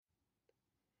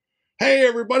Hey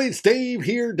everybody, it's Dave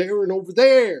here, Darren over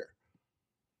there.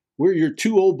 We're your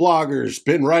two old bloggers,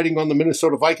 been writing on the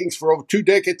Minnesota Vikings for over 2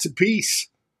 decades apiece.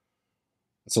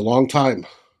 It's a long time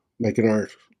making our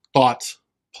thoughts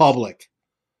public.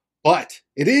 But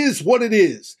it is what it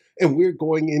is. And we're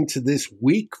going into this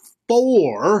week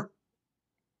 4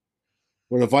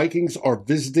 where the Vikings are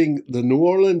visiting the New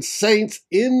Orleans Saints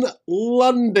in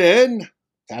London.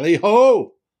 Tally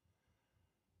ho!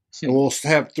 And we'll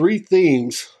have 3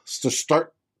 themes to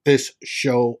start this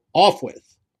show off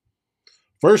with.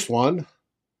 First one,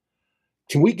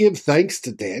 can we give thanks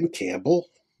to Dan Campbell?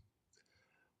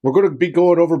 We're going to be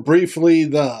going over briefly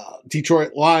the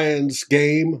Detroit Lions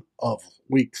game of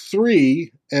week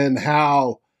 3 and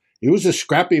how it was a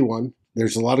scrappy one.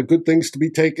 There's a lot of good things to be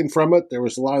taken from it. There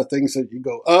was a lot of things that you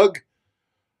go, ugh.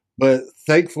 But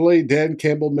thankfully, Dan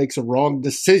Campbell makes a wrong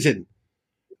decision,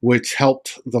 which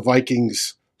helped the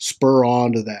Vikings spur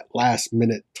on to that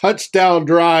last-minute touchdown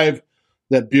drive,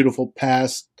 that beautiful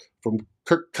pass from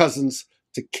Kirk Cousins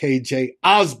to KJ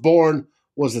Osborne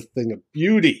was a thing of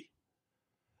beauty.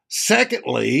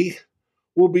 Secondly,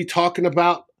 we'll be talking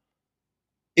about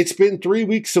it's been 3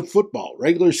 weeks of football,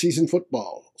 regular season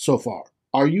football so far.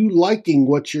 Are you liking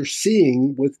what you're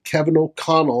seeing with Kevin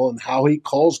O'Connell and how he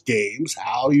calls games,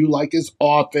 how you like his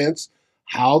offense,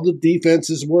 how the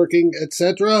defense is working,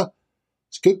 etc.?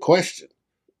 It's a good question.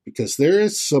 Because there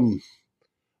is some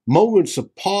moments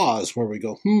of pause where we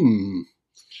go,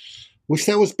 wish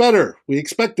that was better. We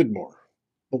expected more,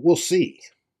 but we'll see.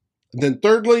 And then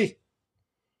thirdly,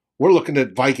 we're looking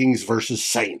at Vikings versus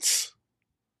Saints.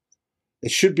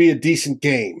 It should be a decent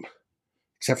game,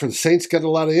 except for the Saints got a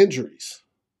lot of injuries,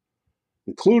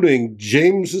 including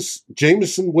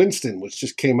Jameson Winston, which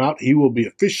just came out. He will be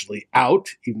officially out,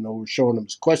 even though we're showing him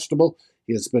as questionable.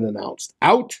 He has been announced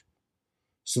out.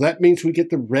 So that means we get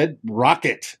the Red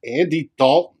Rocket, Andy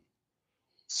Dalton.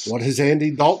 What has Andy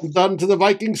Dalton done to the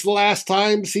Vikings the last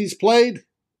times he's played?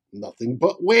 Nothing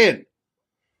but win.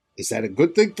 Is that a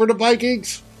good thing for the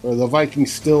Vikings? Or are the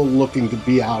Vikings still looking to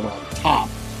be out on top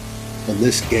in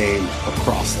this game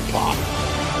across the pond?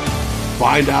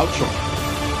 Find out shortly.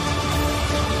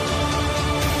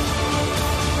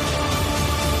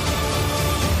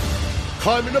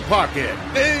 Climb in the Pocket,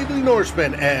 Daily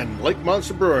Norseman, and Lake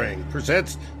Monster Brewing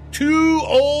presents Two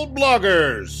Old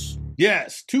Bloggers.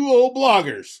 Yes, 2 old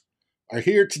bloggers are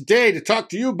here today to talk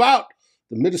to you about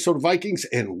the Minnesota Vikings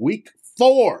in week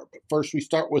 4. But first we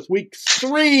start with week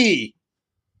 3.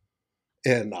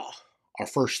 And our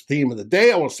first theme of the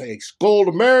day, I want to say Skol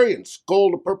to Mary and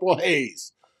Skol to Purple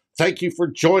Haze. Thank you for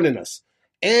joining us.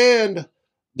 And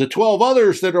the 12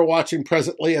 others that are watching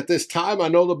presently at this time, I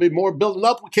know there'll be more building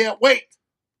up. We can't wait.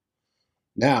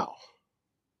 Now,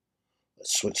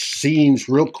 let's switch scenes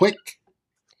real quick.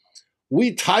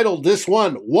 We titled this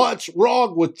one, What's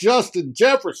Wrong with Justin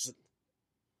Jefferson?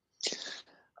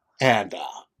 And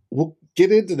we'll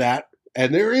get into that.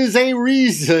 And there is a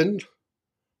reason.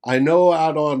 I know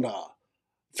out on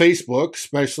Facebook,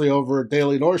 especially over at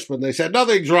Daily Norseman, they said,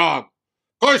 nothing's wrong.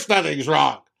 Of course nothing's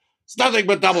wrong. It's nothing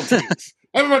but double teams.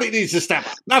 Everybody needs to step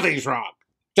up. Nothing's wrong.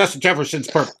 Justin Jefferson's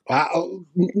perfect.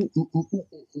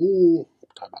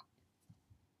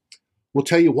 We'll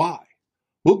tell you why.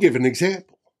 We'll give an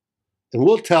example. And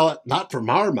we'll tell it not from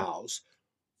our mouths,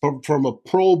 but from a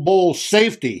Pro Bowl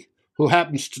safety who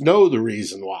happens to know the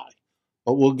reason why.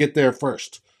 But we'll get there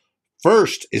first.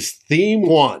 First is theme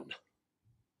 1.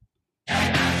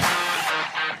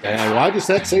 And why does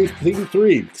that say theme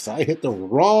 3? Because I hit the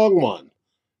wrong one.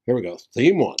 Here we go.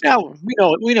 Theme 1. Now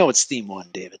we know it's theme 1,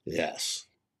 David. Yes.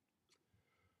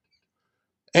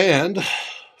 And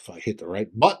if I hit the right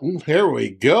button, here we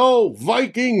go.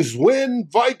 Vikings win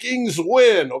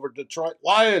over Detroit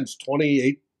Lions,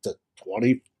 28-24.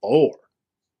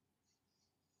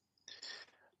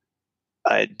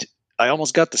 I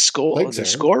almost got the score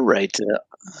score right,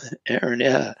 Aaron.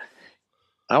 Yeah,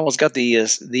 I almost got the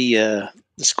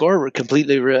score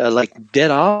completely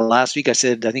dead on. Last week I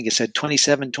think it said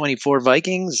 27-24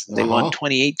 Vikings. They won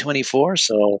 28-24.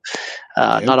 So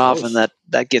not close. Often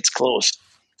that gets close.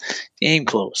 Game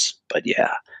close, but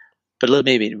yeah, but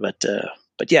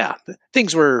yeah,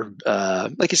 things were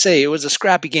like you say. It was a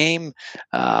scrappy game,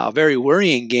 a very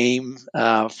worrying game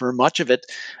for much of it.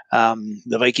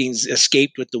 The Vikings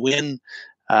escaped with the win,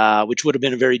 which would have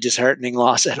been a very disheartening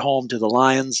loss at home to the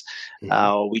Lions.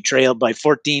 Mm-hmm. We trailed by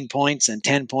 14 points and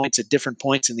 10 points at different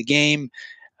points in the game.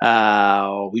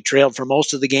 We trailed for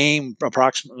most of the game,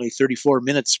 approximately 34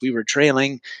 minutes we were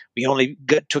trailing. We only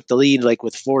took the lead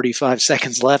with 45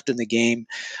 seconds left in the game.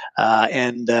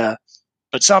 And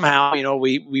but somehow,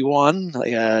 we won.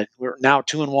 We're now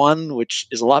 2-1, which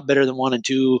is a lot better than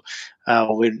 1-2.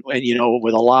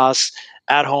 With a loss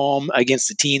at home against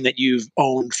the team that you've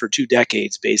owned for 2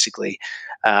 decades, basically.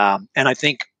 And I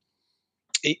think,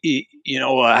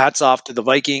 hats off to the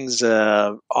Vikings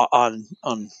on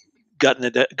gutting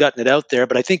it out there.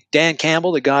 But I think Dan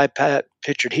Campbell, the guy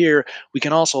pictured here, we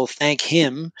can also thank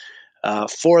him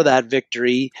for that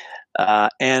victory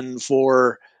and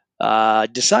for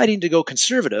deciding to go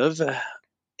conservative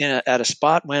at a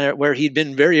spot where he'd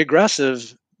been very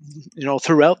aggressive,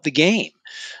 throughout the game.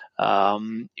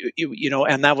 And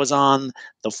that was on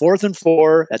the 4th and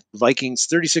 4 at the Vikings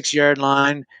 36-yard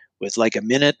line with like a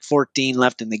minute 14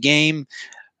 left in the game.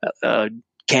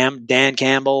 Dan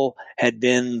Campbell had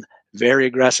been very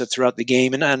aggressive throughout the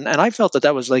game, and I felt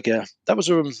that was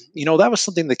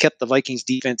something that kept the Vikings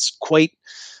defense quite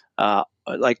I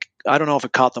don't know if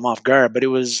it caught them off guard, but it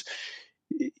was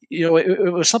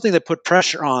it was something that put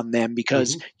pressure on them,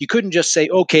 because you couldn't just say,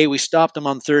 okay, we stopped them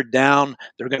on 3rd down,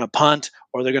 they're going to punt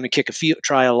or they're going to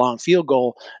try a long field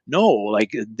goal. No,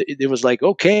 it was like,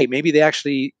 okay, maybe they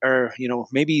actually are,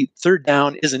 maybe 3rd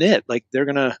down isn't it. Like, they're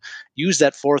going to use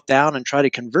that 4th down and try to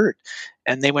convert.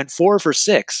 And they went 4 for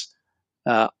 6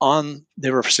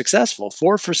 they were successful,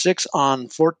 4 for 6 on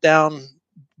 4th down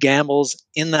gambles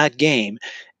in that game.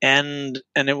 And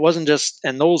it wasn't just,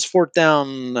 and those 4th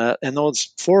down and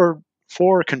those four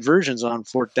conversions on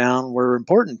 4th down were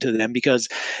important to them, because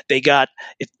they got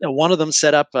one of them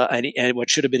set up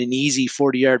what should have been an easy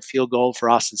 40-yard field goal for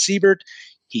Austin Seibert.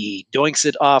 He doinks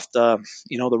it off the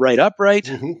right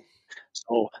upright.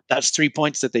 So that's 3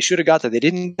 points that they should have got that they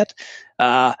didn't get.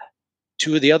 2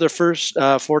 of the other first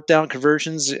 4th down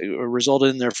conversions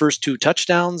resulted in their first 2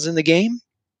 touchdowns in the game.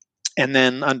 And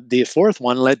then the 4th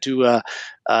one led to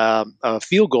a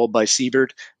field goal by Seibert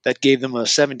that gave them a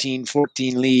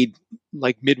 17-14 lead,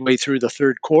 like midway through the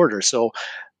 3rd quarter. So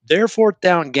their 4th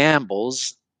down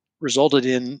gambles resulted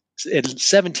in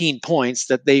 17 points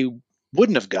that they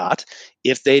wouldn't have got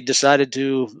if they decided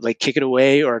to kick it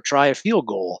away or try a field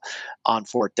goal on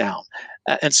 4th down.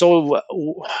 And so,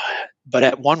 but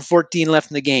at 1:14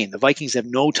 left in the game, the Vikings have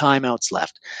no timeouts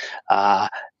left.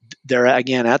 They're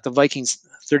again at the Vikings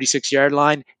 36-yard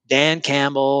line. Dan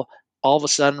Campbell, all of a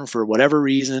sudden, for whatever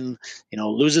reason,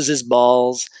 loses his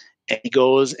balls, and he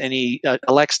goes and he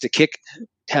elects to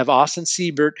have Austin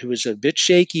Seibert, who is a bit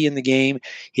shaky in the game,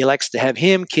 he elects to have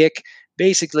him kick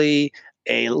basically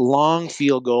a long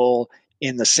field goal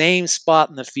in the same spot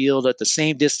in the field at the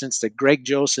same distance that Greg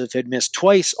Joseph had missed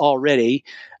twice already.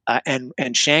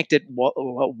 And shanked it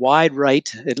wide right,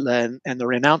 and the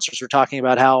announcers were talking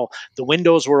about how the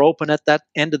windows were open at that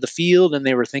end of the field, and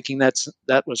they were thinking that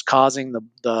was causing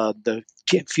the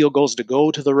field goals to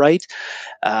go to the right.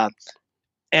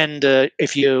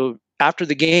 If you after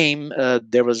the game,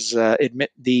 there was the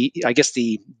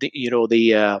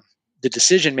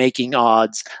decision making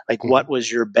odds, what was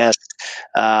your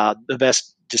the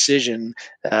best decision.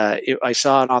 I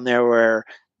saw it on there where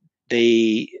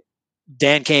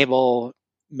Dan Campbell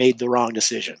made the wrong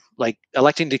decision.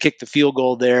 Electing to kick the field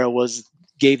goal there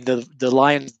gave the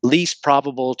Lions the least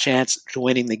probable chance to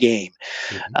winning the game.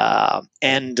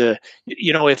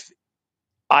 If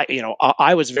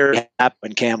I was very happy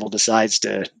when Campbell decides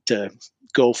to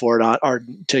go for it or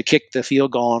to kick the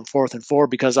field goal on 4th and 4,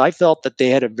 because I felt that they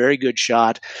had a very good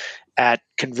shot at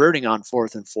converting on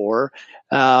 4th and 4.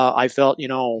 I felt,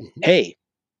 hey,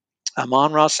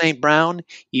 Amon-Ra St. Brown,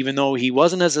 even though he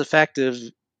wasn't as effective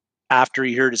after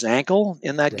he hurt his ankle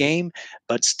in that game,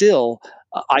 but still,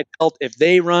 I felt if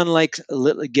they run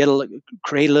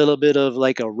create a little bit of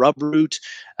a rub route,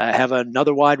 have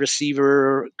another wide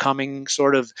receiver coming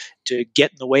sort of to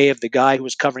get in the way of the guy who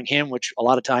was covering him, which a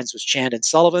lot of times was Chandon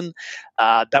Sullivan,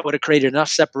 that would have created enough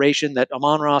separation that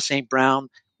Amon-Ra St. Brown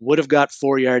would have got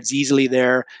 4 yards easily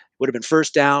there, would have been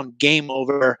 1st down, game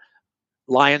over.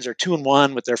 Lions are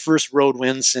 2-1 with their first road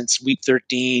win since week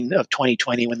 13 of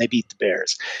 2020 when they beat the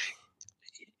Bears.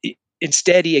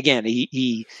 Instead,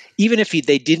 he even if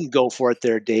they didn't go for it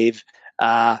there, Dave,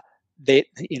 they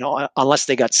unless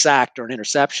they got sacked or an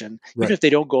interception, even if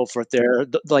they don't go for it there,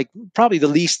 probably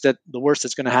the worst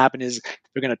that's going to happen is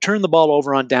they're going to turn the ball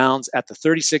over on downs at the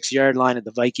 36-yard line of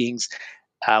the Vikings.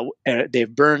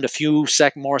 They've burned a few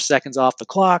more seconds off the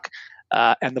clock.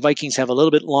 And the Vikings have a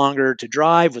little bit longer to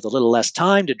drive with a little less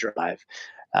time to drive.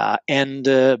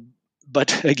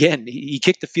 But again, he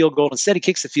kicked the field goal. Instead, he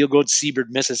kicks the field goal. Seibert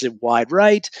misses it wide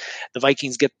right. The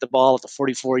Vikings get the ball at the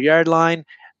 44-yard line.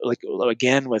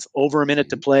 Again, with over a minute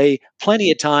to play, plenty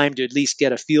of time to at least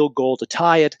get a field goal to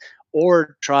tie it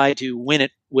or try to win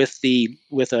it with a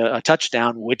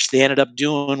touchdown, which they ended up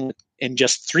doing in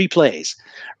just 3 plays,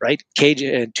 right?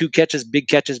 KJ, 2 catches, big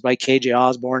catches by KJ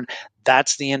Osborne.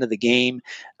 That's the end of the game.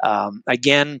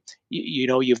 Again, you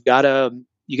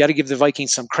got to give the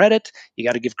Vikings some credit. You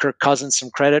got to give Kirk Cousins some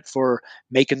credit for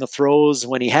making the throws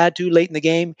when he had to late in the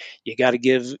game. You got to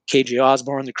give KJ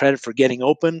Osborne the credit for getting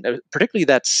open, particularly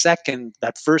that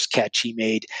first catch he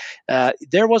made.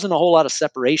 There wasn't a whole lot of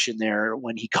separation there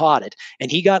when he caught it,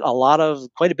 and he got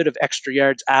quite a bit of extra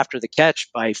yards after the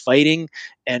catch by fighting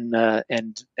and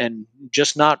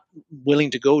just not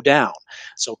willing to go down.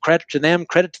 So credit to them,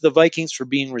 credit to the Vikings for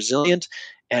being resilient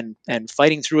and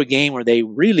fighting through a game where they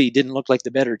really didn't look like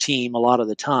the better team a lot of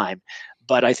the time.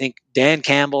 But I think Dan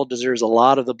Campbell deserves a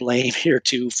lot of the blame here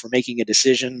too for making a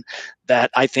decision that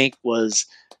I think was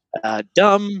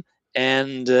dumb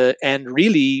and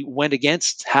really went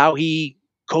against how he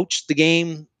coached the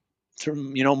game,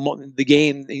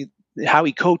 how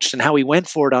he coached and how he went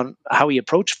for it on how he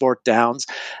approached fourth downs.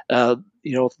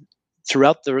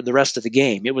 Throughout the rest of the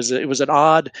game. It was an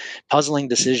odd, puzzling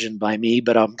decision by me,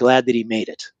 but I'm glad that he made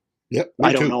it. Yep,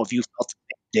 I don't know if you felt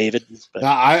it, David. But.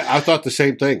 I thought the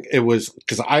same thing. It was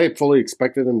because I fully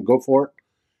expected him to go for it.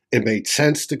 It made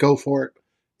sense to go for it.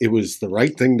 It was the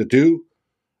right thing to do.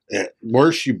 At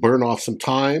worst, you burn off some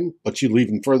time, but you leave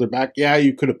him further back. Yeah,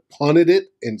 you could have punted it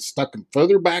and stuck him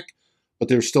further back, but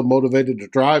they were still motivated to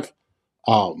drive.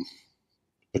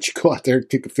 But you go out there and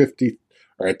kick a 50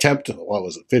 or attempt,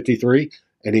 53,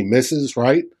 and he misses,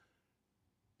 right?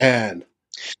 And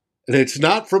it's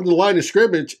not from the line of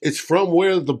scrimmage, it's from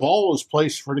where the ball is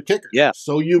placed for the kicker. Yeah.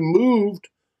 So you moved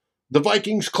the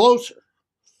Vikings closer.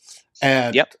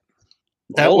 And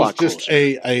that was just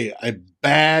a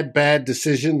bad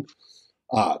decision.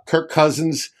 Kirk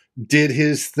Cousins did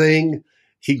his thing.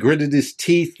 He gritted his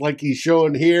teeth like he's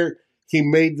showing here. He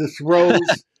made the throws.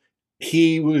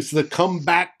 He was the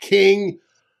comeback king.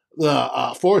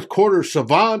 The fourth quarter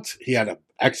savant. He had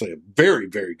actually a very,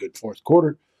 very good fourth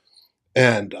quarter.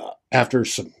 And after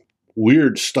some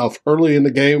weird stuff early in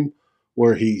the game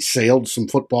where he sailed some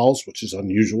footballs, which is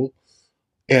unusual.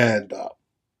 And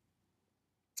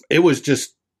it was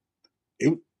just,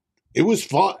 it was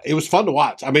fun. It was fun to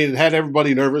watch. I mean, it had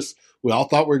everybody nervous. We all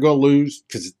thought we were going to lose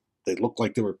because they looked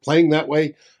like they were playing that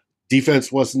way.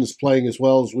 Defense wasn't playing as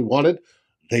well as we wanted.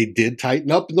 They did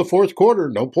tighten up in the fourth quarter.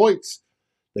 No points.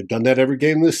 They've done that every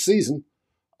game this season.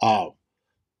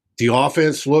 The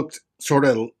offense looked sort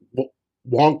of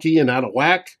wonky and out of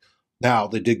whack. Now,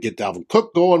 they did get Dalvin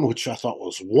Cook going, which I thought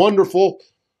was wonderful.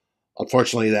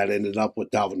 Unfortunately, that ended up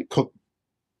with Dalvin Cook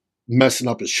messing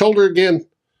up his shoulder again,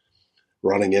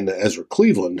 running into Ezra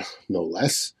Cleveland, no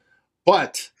less.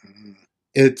 But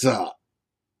it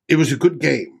was a good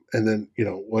game. And then,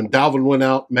 when Dalvin went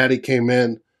out, Matty came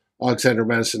in. Alexander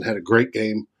Mattison had a great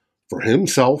game for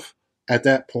himself. At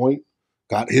that point,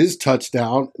 got his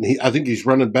touchdown, and I think he's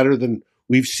running better than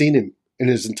we've seen him in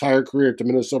his entire career at the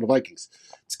Minnesota Vikings.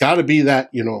 It's got to be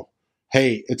that,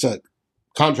 hey, it's a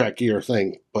contract year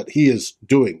thing, but he is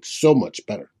doing so much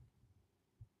better.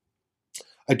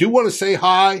 I do want to say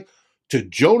hi to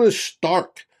Jonas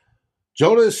Stark.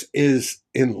 Jonas is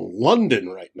in London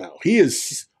right now. He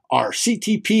is our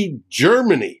CTP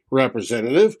Germany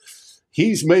representative.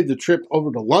 He's made the trip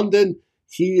over to London.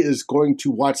 He is going to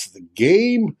watch the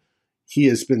game. He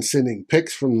has been sending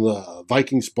pics from the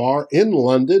Vikings bar in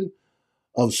London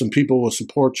of some people with some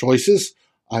poor choices,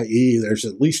 i.e. there's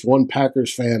at least one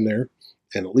Packers fan there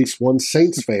and at least one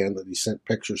Saints fan that he sent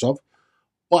pictures of.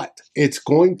 But it's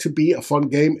going to be a fun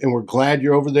game, and we're glad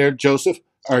you're over there, Jonas.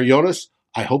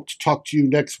 I hope to talk to you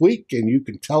next week, and you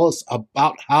can tell us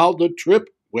about how the trip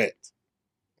went.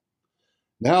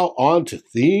 Now on to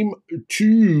theme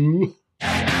 2.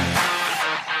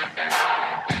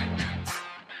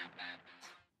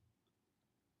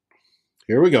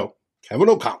 Here we go. Kevin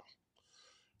O'Connell.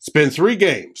 It's been 3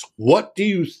 games. What do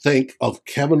you think of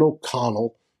Kevin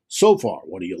O'Connell so far?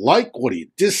 What do you like? What do you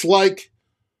dislike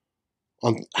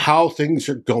on how things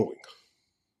are going?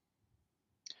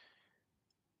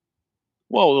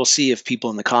 Well, we'll see if people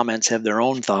in the comments have their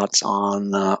own thoughts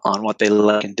on what they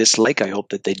like and dislike. I hope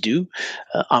that they do.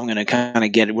 I'm going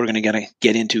to we're going to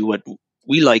get into what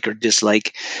we like or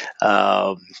dislike.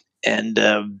 And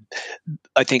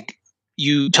I think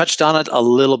you touched on it a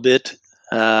little bit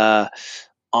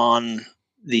on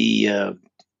the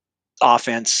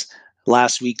offense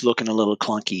last week, looking a little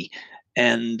clunky.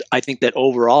 And I think that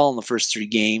overall in the first 3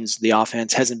 games, the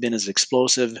offense hasn't been as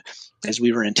explosive as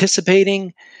we were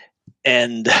anticipating.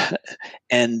 And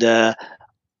they've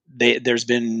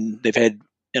had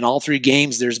in all 3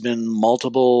 games, there's been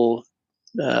multiple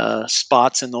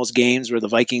spots in those games where the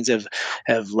Vikings have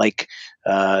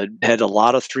had a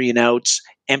lot of 3-and-outs,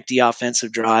 empty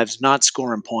offensive drives, not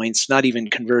scoring points, not even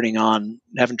converting on,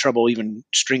 having trouble even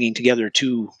stringing together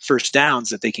 2 first downs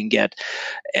that they can get.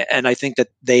 And I think that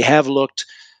they have looked,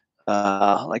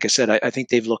 like I said, I think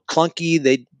they've looked clunky.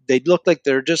 They look like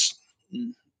they're just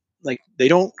like they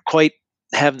don't quite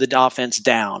have the offense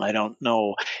down. I don't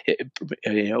know.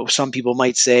 Some people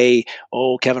might say,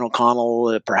 "Oh, Kevin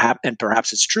O'Connell,"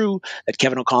 perhaps it's true that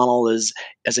Kevin O'Connell is,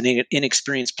 as an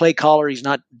inexperienced play caller, he's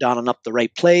not dotting up the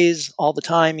right plays all the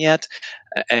time yet,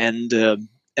 and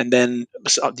then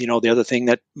the other thing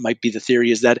that might be the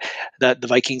theory is that the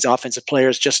Vikings offensive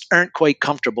players just aren't quite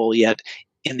comfortable yet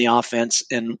in the offense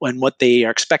and what they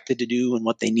are expected to do and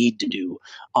what they need to do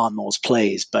on those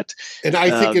plays. And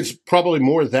I think it's probably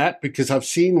more that, because I've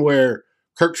seen where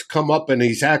Kirk's come up and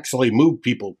he's actually moved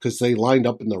people because they lined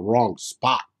up in the wrong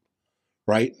spot,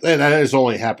 right? And that has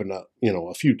only happened,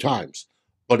 a few times,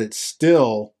 but it's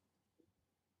still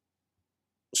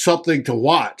something to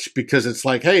watch, because it's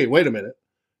like, hey, wait a minute,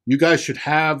 you guys should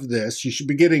have this. You should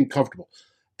be getting comfortable.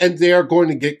 And they are going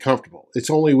to get comfortable.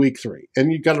 It's only week 3.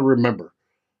 And you got to remember,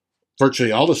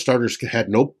 virtually all the starters had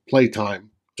no play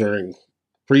time during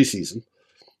preseason.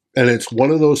 And it's one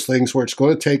of those things where it's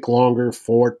going to take longer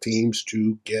for teams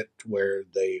to get where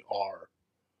they are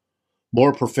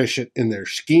more proficient in their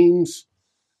schemes,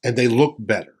 and they look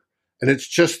better. And it's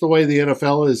just the way the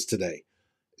NFL is today.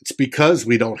 It's because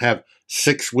we don't have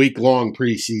 6-week-long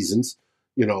preseasons,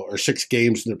 or 6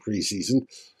 games in the preseason,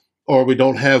 or we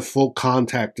don't have full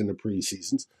contact in the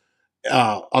preseasons.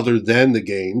 Other than the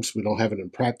games, we don't have it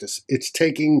in practice. It's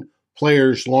taking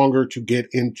players longer to get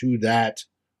into that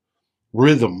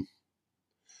rhythm.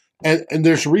 And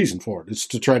there's a reason for it. It's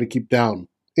to try to keep down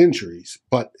injuries.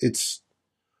 But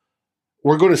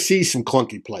we're going to see some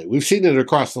clunky play. We've seen it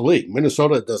across the league.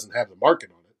 Minnesota doesn't have the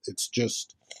market on it. It's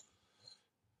just,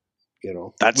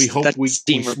 we hope we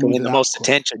team we're paying the most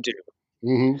attention to.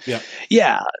 Mm-hmm.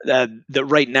 Yeah.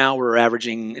 Right now we're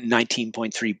averaging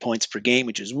 19.3 points per game,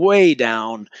 which is way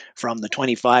down from the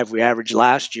 25 we averaged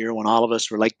last year when all of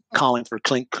us were like calling for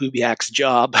Clint Kubiak's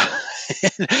job.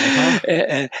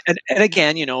 and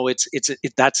again,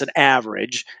 that's an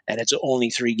average, and it's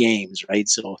only 3 games, right?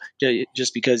 So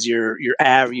just because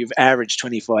you've averaged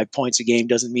 25 points a game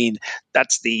doesn't mean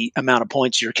that's the amount of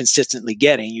points you're consistently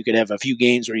getting. You could have a few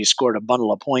games where you scored a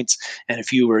bundle of points and a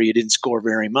few where you didn't score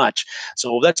very much.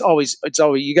 So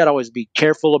you got to always be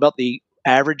careful about the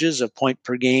averages of point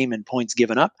per game and points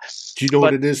given up. Do you know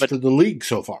what it is for the league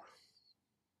so far?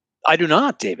 I do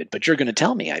not, David, but you're going to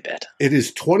tell me, I bet. It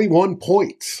is 21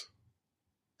 points.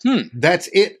 That's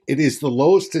it. It is the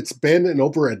lowest it's been in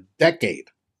over a decade.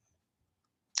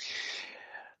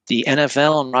 The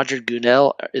NFL and Roger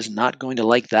Goodell is not going to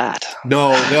like that.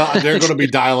 No, they're going to be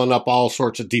dialing up all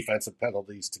sorts of defensive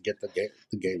penalties to get the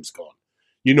games going.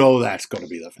 That's going to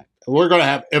be the fact. We're going to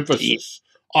have emphasis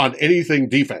on anything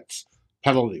defense,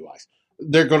 penalty-wise.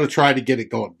 They're going to try to get it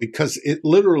going because it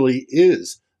literally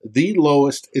is the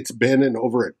lowest it's been in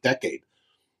over a decade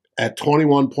at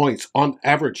 21 points on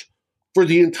average for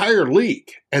the entire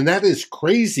league. And that is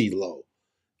crazy low,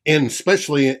 and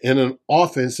especially in an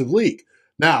offensive league.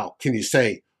 Now, can you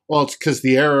say, well, it's because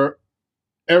the era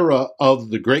of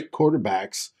the great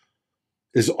quarterbacks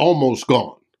is almost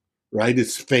gone, right?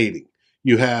 It's fading.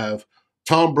 You have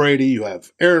Tom Brady, you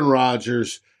have Aaron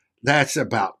Rodgers. That's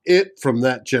about it from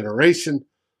that generation.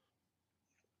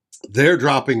 They're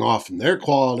dropping off in their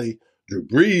quality. Drew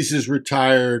Brees is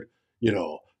retired.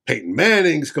 Peyton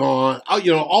Manning's gone.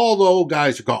 All the old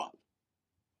guys are gone.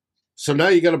 So now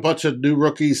you got a bunch of new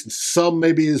rookies, and some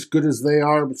may be as good as they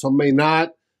are, but some may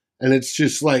not. And it's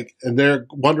just and they're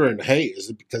wondering, hey, is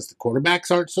it because the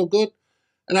quarterbacks aren't so good?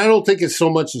 And I don't think it's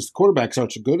so much as the quarterbacks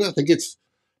aren't so good. I think it's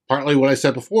partly what I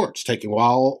said before. It's taking a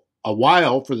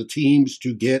while for the teams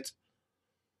to get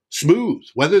smooth,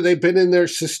 whether they've been in their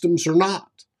systems or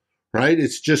not, right?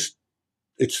 It's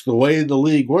the way the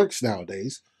league works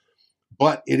nowadays.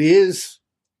 But it is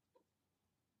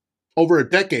over a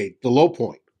decade, the low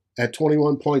point at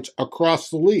 21 points across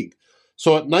the league.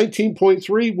 So at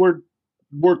 19.3,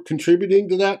 we're contributing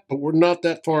to that, but we're not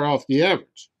that far off the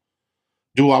average.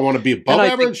 Do I want to be above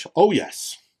average? Oh,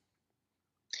 yes.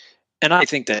 And I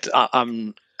think that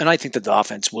the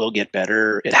offense will get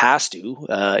better. It has to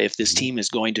if this team is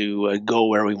going to go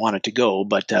where we want it to go.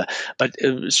 But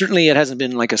certainly it hasn't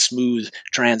been like a smooth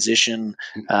transition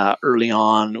early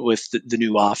on with the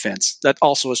new offense. That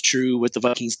also is true with the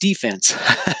Vikings defense,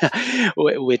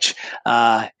 which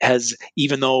has,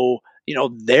 even though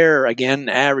there again,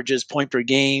 averages, point per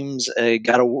games.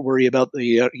 Got to worry about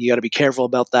you got to be careful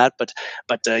about that. But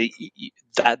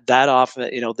that off,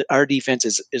 our defense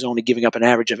is only giving up an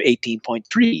average of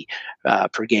 18.3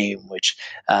 per game, which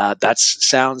that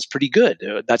sounds pretty good.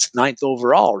 That's ninth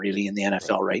overall, really, in the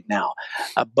NFL right now.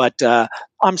 But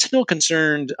I'm still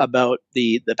concerned about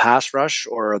the pass rush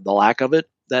or the lack of it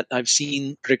that I've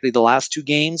seen, particularly the last two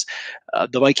games.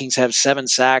 The Vikings have 7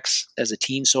 sacks as a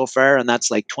team so far, and that's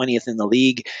like 20th in the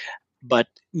league. But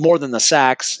more than the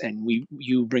sacks, and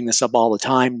you bring this up all the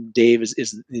time, Dave, is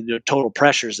the total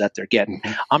pressures that they're getting.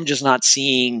 Mm-hmm. I'm just not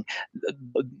seeing,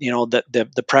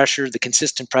 the pressure, the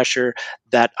consistent pressure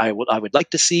that I would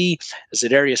like to see.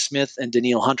 Za'Darius Smith and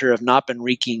Danielle Hunter have not been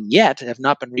wreaking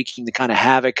the kind of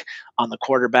havoc on the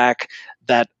quarterback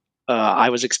that I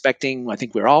was expecting. I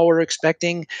think we all were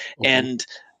expecting, mm-hmm.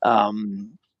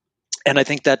 And I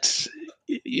think that's,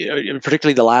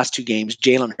 particularly the last two games,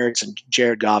 Jalen Hurts and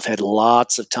Jared Goff had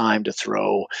lots of time to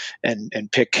throw and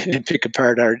pick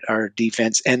apart our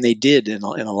defense, and they did in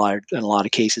a lot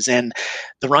of cases. And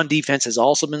the run defense has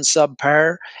also been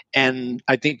subpar, and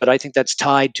I think that's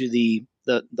tied to the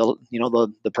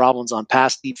problems on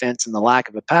pass defense and the lack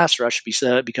of a pass rush,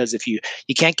 because if you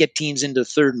can't get teams into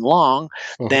third and long,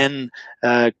 uh-huh. then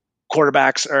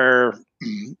quarterbacks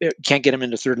can't get them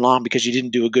into third and long because you didn't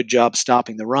do a good job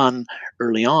stopping the run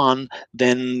early on.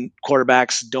 Then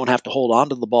quarterbacks don't have to hold on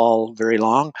to the ball very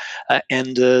long,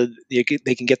 and they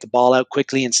can get the ball out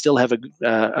quickly and still have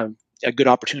a good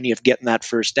opportunity of getting that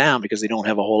first down because they don't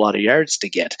have a whole lot of yards to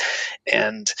get.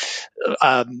 And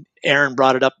Aaron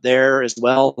brought it up there as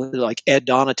well, like Ed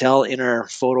Donatel in our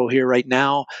photo here right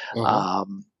now. Uh-huh.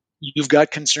 You've got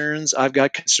concerns. I've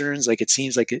got concerns. Like, it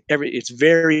seems like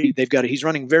he's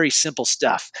running very simple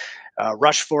stuff.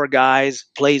 Rush 4 guys,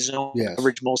 play zone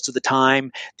coverage most of the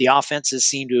time. The offenses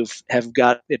seem to have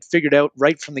got it figured out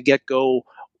right from the get-go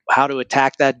how to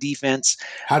attack that defense.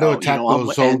 How to attack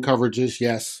those zone coverages,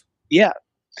 yes. Yeah.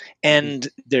 And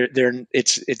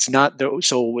it's not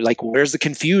so, like, where's the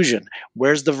confusion?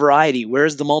 Where's the variety?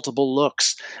 Where's the multiple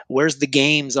looks? Where's the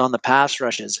games on the pass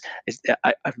rushes?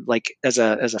 I like, as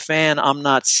a fan, I'm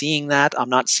not seeing that. I'm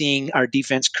not seeing our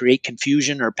defense create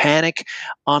confusion or panic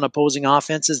on opposing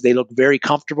offenses. They look very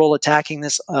comfortable attacking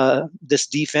this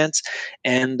defense,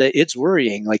 and it's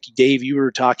worrying. Like, Dave, you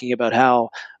were talking about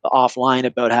how offline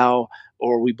about how.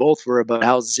 Or we both were, about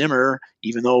how Zimmer,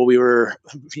 even though we were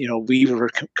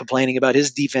complaining about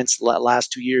his defense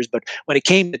last 2 years, but when it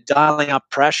came to dialing up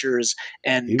pressures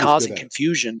and causing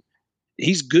confusion,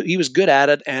 he's good. He was good at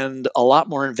it, and a lot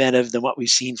more inventive than what we've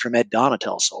seen from Ed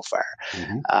Donatel so far.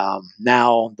 Mm-hmm.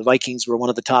 Now, the Vikings were one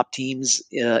of the top teams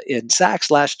in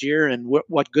sacks last year, and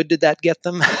what good did that get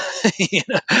them?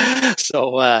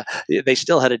 So they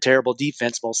still had a terrible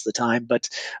defense most of the time. But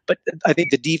I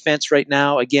think the defense right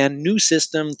now, again, new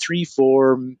system,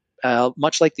 3-4.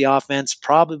 Much like the offense,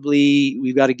 probably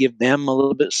we've got to give them a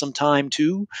little bit some time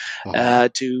too,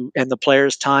 and the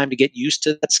players time to get used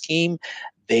to that scheme.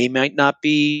 They might not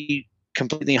be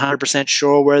completely 100%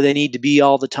 sure where they need to be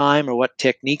all the time or what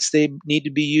techniques they need to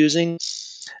be using.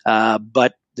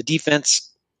 But the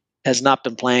defense has not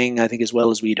been playing, I think, as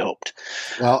well as we'd hoped.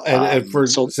 Well, and for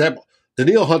example,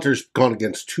 Danielle Hunter's gone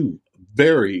against 2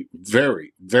 very,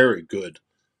 very, very good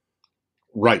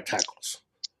right tackles.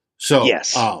 So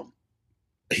yes.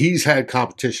 He's had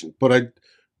competition. But I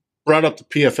brought up the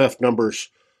PFF numbers.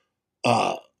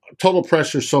 Total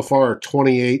pressure so far are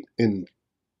 28 in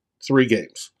 3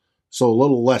 games, so a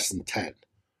little less than 10,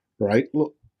 right? A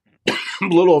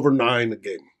little over 9 a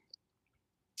game.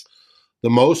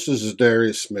 The most is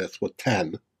Za'Darius Smith with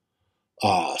 10.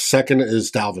 Second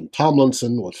is Dalvin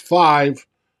Tomlinson with 5.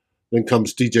 Then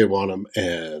comes DJ Wonnum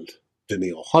and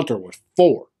Danielle Hunter with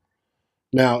 4.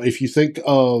 Now, if you think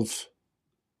of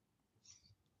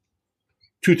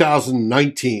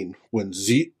 2019, when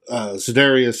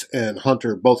Za'Darius and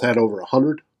Hunter both had over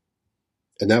 100,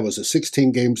 and that was a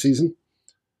 16-game season,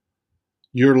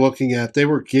 you're looking at, they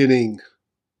were getting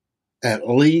at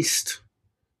least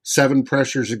 7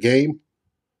 pressures a game,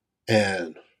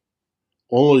 and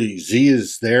only Z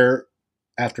is there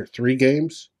after 3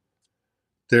 games.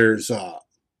 There is a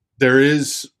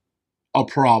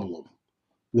problem.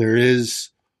 There is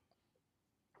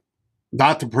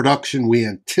not the production we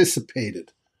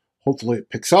anticipated. Hopefully it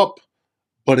picks up,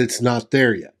 but it's not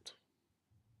there yet.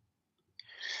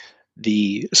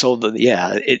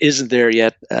 It isn't there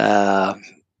yet,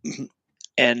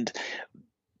 and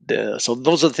so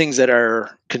those are the things that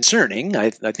are concerning.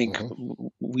 I think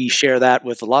we share that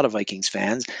with a lot of Vikings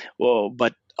fans. Well,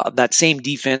 but that same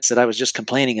defense that I was just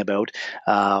complaining about,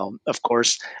 of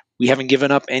course, we haven't given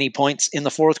up any points in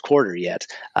the fourth quarter yet,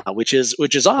 which is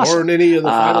awesome. Or in any of the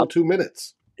final 2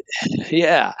 minutes.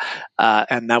 Yeah.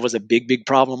 And that was a big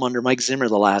problem under Mike Zimmer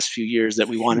the last few years that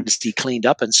we wanted to see cleaned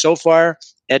up. And so far,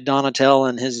 Ed Donatel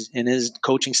and his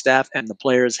coaching staff and the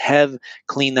players have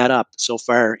cleaned that up so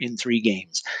far in 3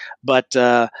 games. But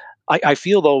I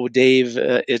feel, though, Dave,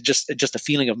 it's just a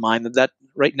feeling of mine that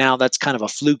right now that's kind of a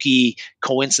fluky,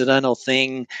 coincidental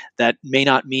thing that may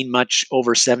not mean much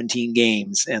over 17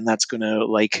 games, and that's going to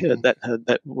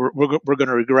that we're going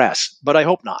to regress. But I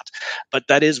hope not. But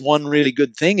that is one really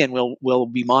good thing, and we'll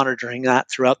be monitoring that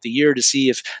throughout the year to see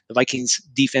if the Vikings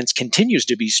defense continues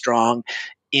to be strong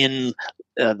in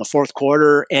the fourth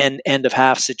quarter and end of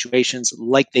half situations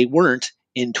like they weren't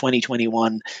in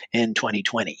 2021 and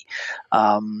 2020.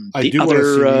 I do want to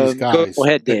see these guys go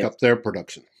ahead, pick Dave. up their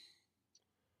production.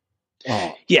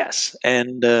 Yes,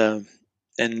 and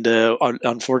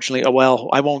unfortunately, well,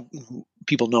 I won't.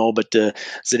 People know, but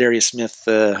Zadarius Smith,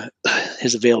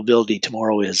 his availability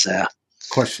tomorrow is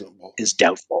questionable. Is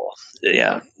doubtful.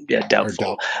 Yeah,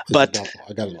 doubtful. But doubtful.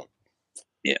 I gotta look.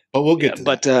 Yeah, but we'll get to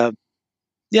that.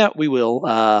 Yeah, we will.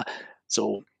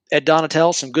 So Ed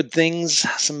Donatel, some good things,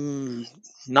 some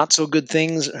not so good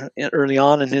things early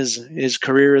on in his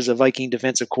career as a Viking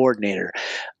defensive coordinator.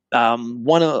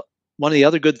 One of the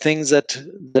other good things that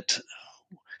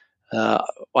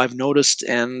I've noticed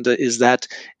and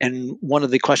one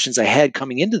of the questions I had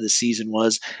coming into the season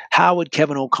was, how would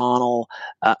Kevin O'Connell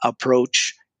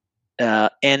approach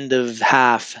end of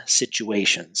half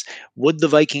situations? Would the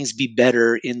Vikings be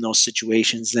better in those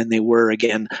situations than they were,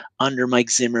 again, under Mike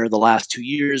Zimmer the last 2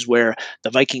 years, where the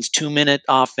Vikings 2-minute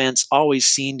offense always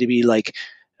seemed to be like,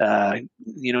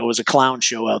 it was a clown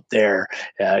show out there.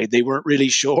 They weren't really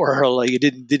sure. Like, it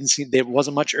didn't seem, there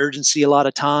wasn't much urgency a lot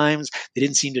of times. They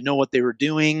didn't seem to know what they were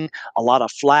doing. A lot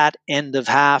of flat end of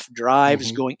half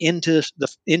drives going into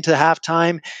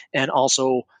halftime, and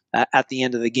also at the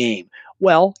end of the game.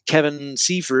 Well, Kevin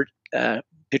Seifert,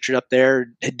 pictured up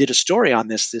there, did a story on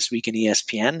this week in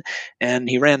ESPN, and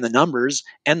he ran the numbers,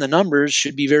 and the numbers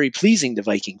should be very pleasing to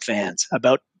Viking fans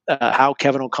about how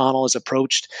Kevin O'Connell has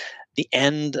approached the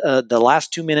end, the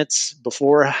last 2 minutes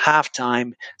before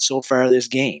halftime so far this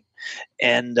game.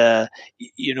 And,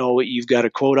 you've got a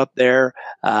quote up there.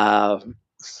 Not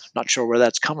sure where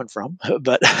that's coming from,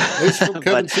 but it's from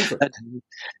Kevin Seifert.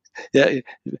 Yeah,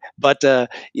 but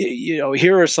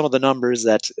here are some of the numbers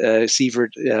that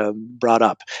Seifert brought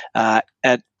up at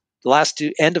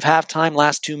the end of halftime,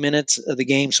 last 2 minutes of the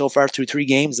game so far through 3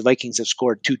 games. The Vikings have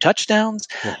scored 2 touchdowns.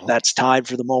 That's tied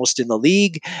for the most in the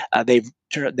league. They've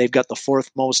got the 4th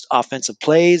most offensive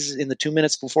plays in the 2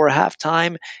 minutes before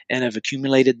halftime, and have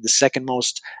accumulated the 2nd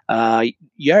most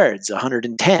yards,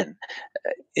 110,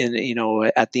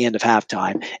 at the end of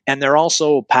halftime. And they're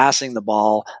also passing the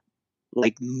ball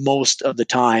like most of the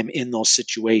time in those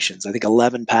situations. I think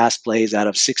 11 pass plays out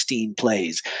of 16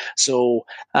 plays. So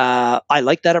I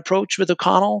like that approach with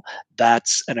O'Connell.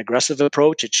 That's an aggressive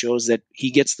approach. It shows that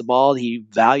he gets the ball. He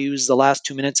values the last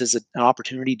 2 minutes as an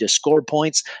opportunity to score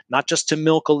points, not just to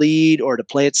milk a lead or to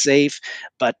play it safe,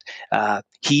 but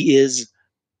he is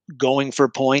going for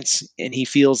points, and he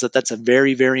feels that that's a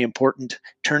very, very important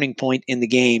turning point in the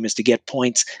game, is to get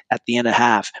points at the end of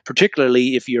half,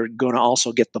 particularly if you're going to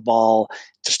also get the ball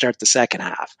to start the second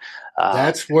half.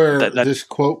 That's where this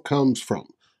quote comes from.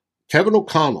 Kevin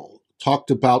O'Connell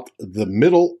talked about the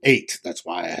middle 8. That's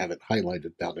why I have it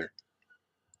highlighted down there.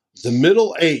 The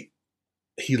middle 8,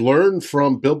 he learned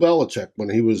from Bill Belichick when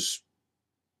he was,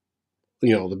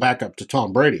 the backup to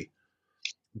Tom Brady.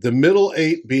 The middle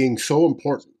 8 being so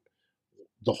important.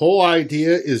 The whole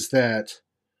idea is that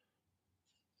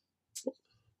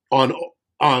on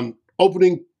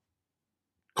opening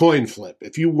coin flip,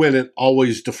 if you win it,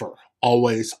 always defer.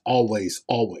 Always, always,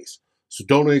 always. So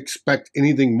don't expect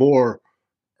anything more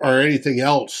or anything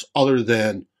else other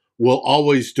than we'll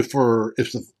always defer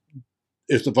if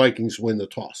the Vikings win the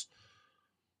toss.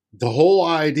 The whole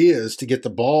idea is to get the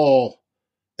ball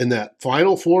in that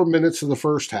final 4 minutes of the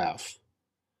first half,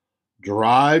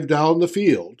 drive down the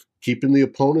field, keeping the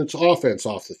opponent's offense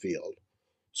off the field,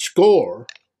 score,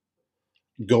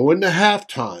 go into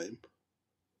halftime,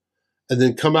 and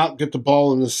then come out and get the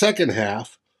ball in the second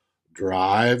half,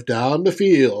 drive down the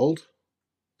field,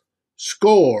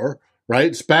 score, right?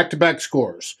 It's back-to-back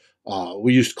scores.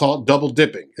 We used to call it double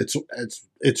dipping.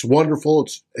 It's wonderful.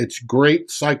 It's great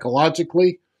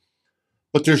psychologically.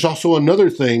 But there's also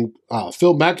another thing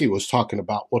Phil Mackey was talking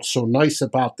about. What's so nice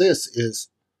about this is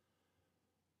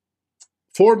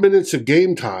 4 minutes of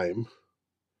game time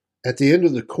at the end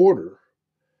of the quarter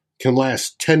can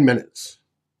last 10 minutes,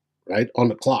 right, on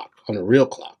the clock, on a real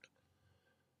clock.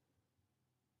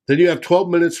 Then you have 12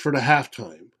 minutes for the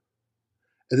halftime.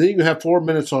 And then you have 4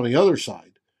 minutes on the other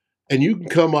side. And you can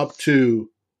come up to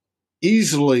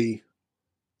easily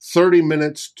 30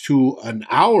 minutes to an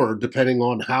hour, depending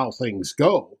on how things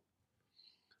go,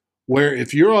 where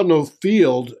if you're on the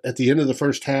field at the end of the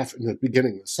first half and the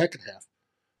beginning of the second half,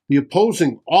 the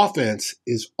opposing offense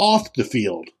is off the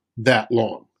field that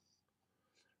long,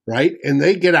 right? And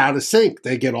they get out of sync.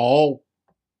 They get all,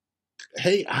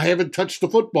 hey, I haven't touched the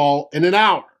football in an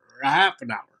hour or a half an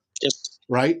hour, just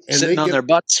right? And sitting on their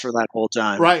butts for that whole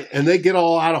time. Right, and they get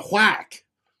all out of whack.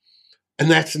 And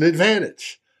that's an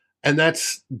advantage. And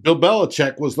that's Bill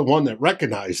Belichick was the one that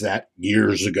recognized that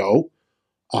years ago.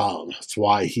 That's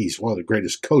why he's one of the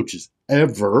greatest coaches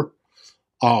ever.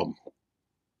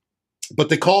 But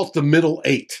they call it the middle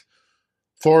 8.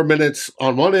 4 minutes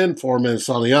on one end, 4 minutes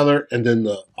on the other, and then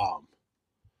the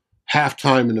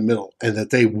halftime in the middle. And that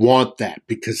they want that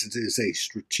because it is a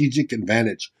strategic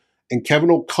advantage. And Kevin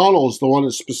O'Connell is the one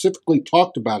that specifically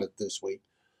talked about it this week,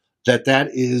 that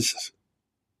is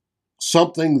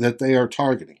something that they are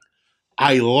targeting.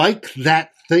 I like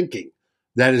that thinking.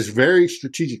 That is very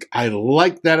strategic. I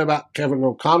like that about Kevin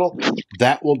O'Connell.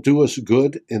 That will do us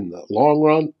good in the long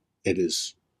run. It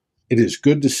is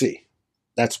good to see.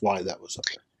 That's why that was up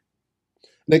there.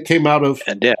 And it came out of,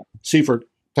 and Seifert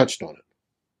touched on it.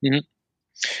 Mm-hmm.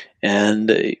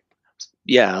 And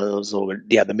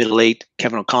the middle 8,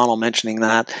 Kevin O'Connell mentioning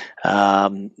that.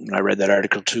 I read that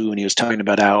article too, and he was talking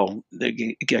about how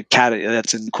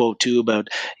that's in the quote too, about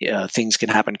things can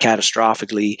happen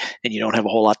catastrophically, and you don't have a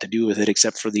whole lot to do with it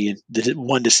except for the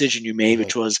one decision you made,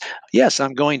 which was, yes,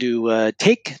 I'm going to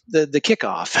take the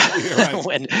kickoff.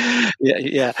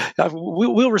 Right.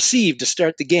 We'll receive to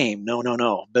start the game. No.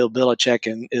 Bill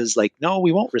Belichick is like, no,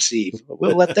 we won't receive.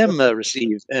 We'll let them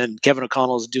receive. And Kevin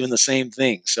O'Connell is doing the same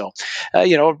thing. So,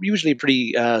 usually a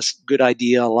pretty good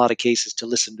idea in a lot of cases to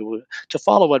listen to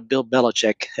follow what Bill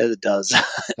Belichick does.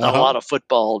 A lot of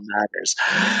football matters.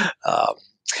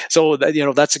 So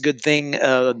that's a good thing.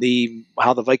 How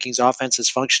the Vikings offense is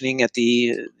functioning at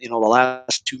the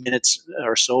last 2 minutes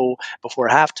or so before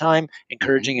halftime,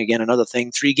 encouraging. Again, another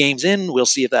thing. 3 games in, we'll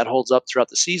see if that holds up throughout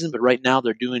the season. But right now,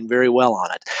 they're doing very well on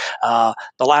it.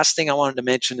 The last thing I wanted to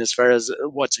mention, as far as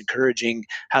what's encouraging,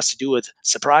 has to do with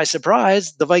surprise,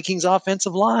 surprise, the Vikings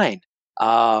offensive line.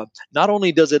 Not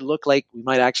only does it look like we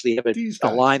might actually have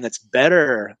a line that's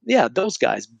better, those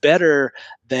guys, better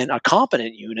than a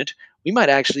competent unit, we might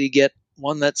actually get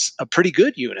one that's a pretty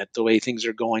good unit the way things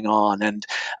are going on. And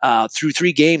through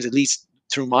 3 games, at least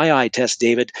through my eye test,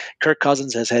 David, Kirk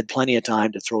Cousins has had plenty of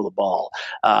time to throw the ball.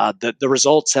 The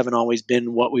results haven't always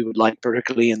been what we would like,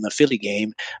 particularly in the Philly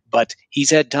game, but he's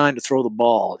had time to throw the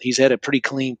ball. He's had a pretty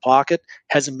clean pocket,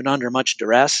 hasn't been under much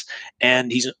duress,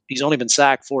 and he's only been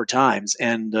sacked 4 times.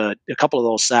 And a couple of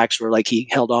those sacks were like he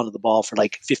held onto the ball for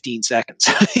like 15 seconds.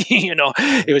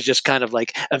 It was just kind of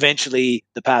like eventually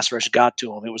the pass rush got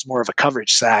to him. It was more of a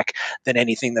coverage sack than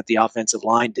anything that the offensive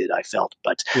line did, I felt.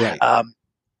 But right.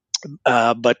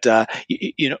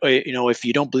 If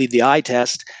you don't believe the eye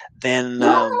test, then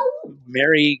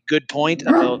Mary, good point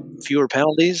about fewer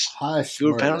penalties.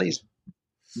 Fewer penalties.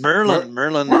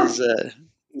 Merlin is.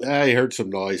 I heard some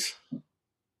noise.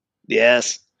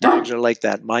 Yes, dogs are like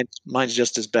that. Mine's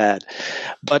just as bad.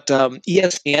 But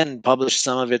ESPN published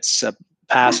some of its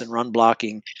pass and run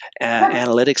blocking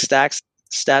analytics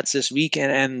stats this week,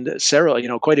 and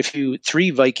several, quite a few,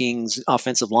 3 Vikings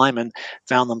offensive linemen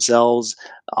found themselves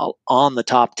on the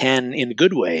top 10 in a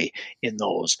good way in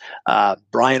those.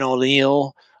 Brian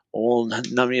O'Neill,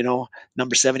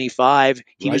 number 75,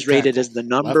 he was rated as the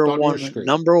number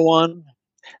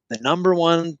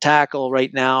one tackle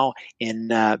right now in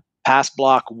pass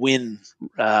block win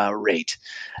rate.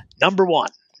 Number one.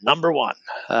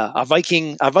 A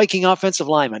Viking offensive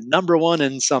lineman, number 1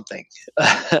 in something.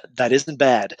 That isn't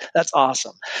bad. That's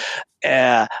awesome.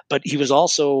 But he was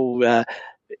also,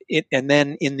 and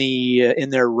then in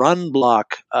their run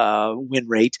block win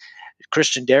rate,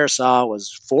 Christian Darrisaw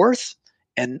was 4th,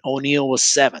 and O'Neill was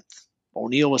 7th.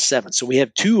 So we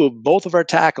have both of our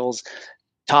tackles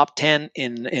top 10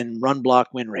 in run block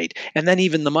win rate. And then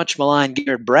even the much maligned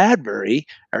Garrett Bradbury,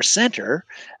 our center,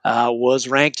 was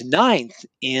ranked 9th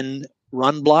in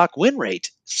run block win rate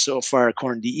so far,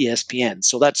 according to ESPN.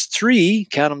 So that's 3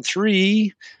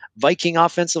 Viking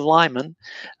offensive linemen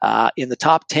in the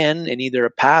top 10 in either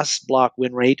a pass block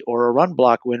win rate or a run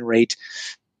block win rate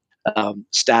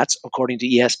stats, according to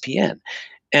ESPN.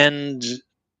 And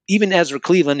even Ezra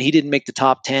Cleveland, he didn't make the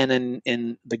top 10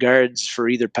 in the guards for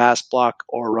either pass block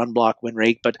or run block win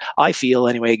rate. But I feel,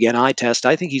 anyway, again, I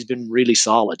think he's been really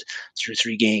solid through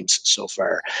 3 games so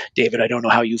far. David, I don't know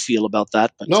how you feel about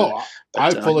that. But no,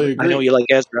 I fully agree. I know you like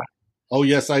Ezra. Oh,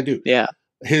 yes, I do. Yeah.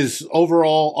 His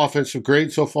overall offensive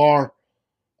grade so far,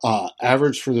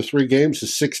 average for the 3 games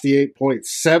is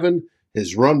 68.7.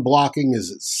 His run blocking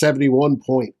is at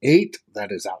 71.8.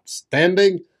 That is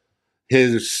outstanding.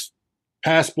 His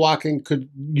pass blocking could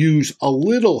use a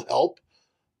little help,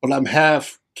 but I'm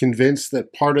half convinced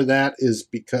that part of that is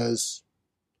because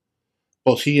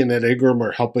both he and Ed Ingram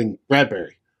are helping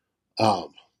Bradbury.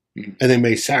 And they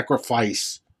may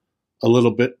sacrifice a little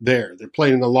bit there. They're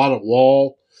playing a lot of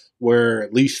wall where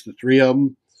at least the 3 of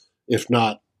them, if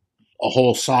not a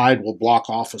whole side, will block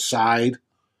off a side.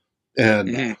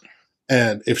 And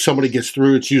and if somebody gets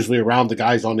through, it's usually around the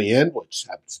guys on the end, which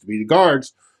happens to be the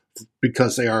guards,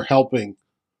 because they are helping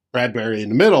Bradbury in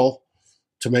the middle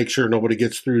to make sure nobody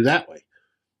gets through that way.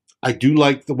 I do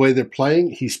like the way they're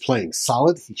playing. He's playing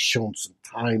solid. He's shown some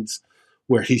times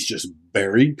where he's just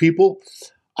buried people.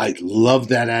 I love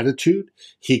that attitude.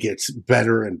 He gets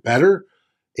better and better.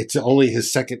 It's only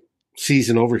his 2nd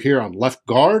season over here on left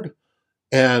guard,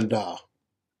 and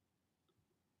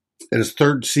his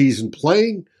 3rd season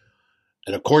playing.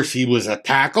 And of course, he was a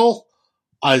tackle.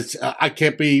 I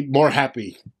can't be more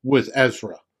happy with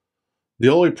Ezra. The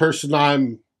only person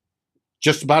I'm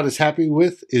just about as happy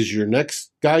with is your next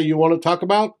guy you want to talk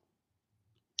about.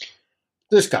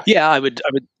 This guy. Yeah, I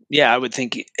would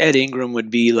think Ed Ingram would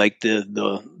be like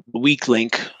the weak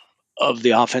link of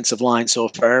the offensive line so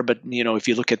far. But if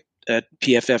you look at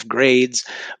PFF grades,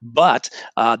 but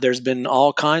there's been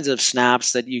all kinds of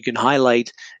snaps that you can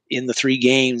highlight in the 3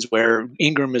 games where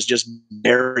Ingram is just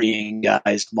burying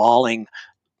guys, mauling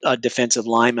defensive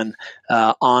linemen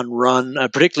on run,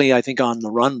 particularly I think on the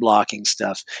run blocking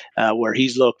stuff, where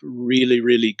he's looked really,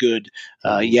 really good.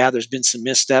 There's been some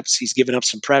missteps. He's given up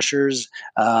some pressures,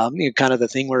 kind of the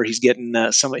thing where he's getting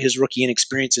some of his rookie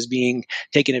inexperience is being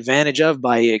taken advantage of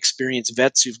by experienced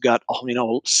vets who've got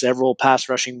several pass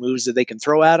rushing moves that they can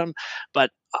throw at him. But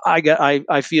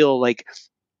I feel like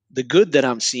the good that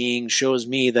I'm seeing shows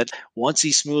me that once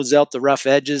he smooths out the rough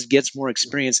edges, gets more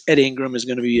experience, Ed Ingram is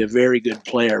going to be a very good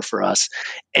player for us.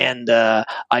 And I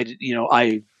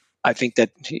think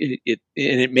that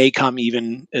it may come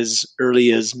even as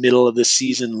early as middle of this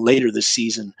season, later this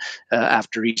season,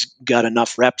 after he's got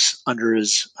enough reps under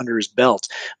his belt.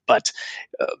 But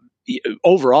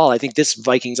overall, I think this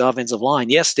Vikings offensive line.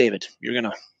 Yes, David,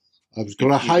 I was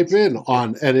going to hype in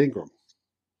on Ed Ingram.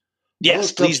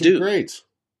 Yes, please do. Great.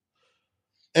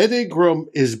 Ed Ingram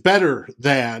is better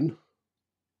than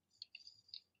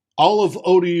all of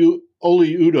Oli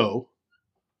Udoh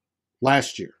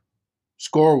last year,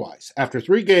 score-wise. After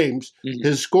 3 games,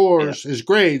 his scores, his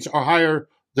grades are higher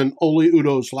than Oli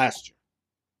Udoh's last year.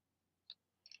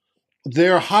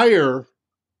 They're higher,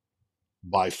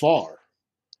 by far,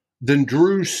 than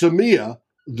Drew Samia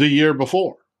the year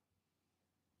before.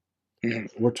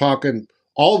 We're talking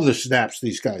all the snaps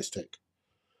these guys take.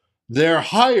 They're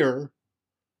higher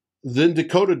than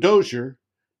Dakota Dozier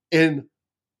in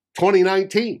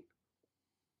 2019.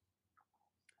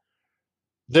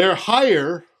 They're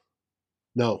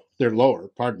lower,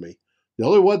 pardon me. The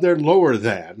only one they're lower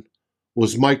than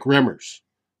was Mike Remmers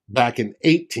back in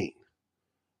 18.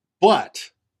 But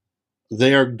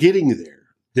they are getting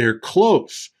there. They're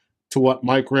close to what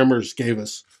Mike Remmers gave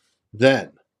us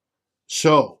then.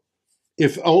 So,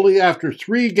 if only after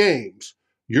 3 games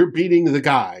you're beating the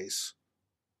guys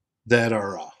that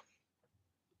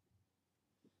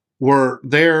were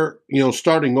there,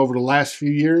 starting over the last few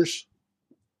years,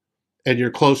 and you're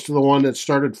close to the one that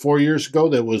started 4 years ago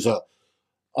that was a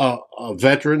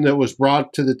veteran that was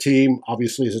brought to the team,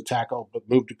 obviously as a tackle, but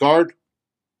moved to guard,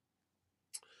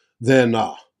 then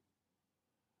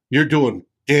you're doing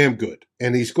damn good.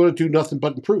 And he's going to do nothing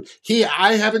but improve.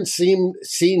 I haven't seen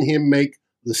him make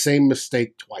the same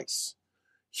mistake twice.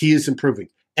 He is improving.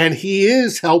 And he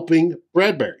is helping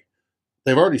Bradbury.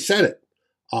 They've already said it.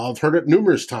 I've heard it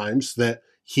numerous times that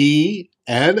he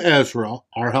and Ezra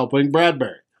are helping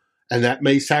Bradbury. And that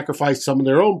may sacrifice some of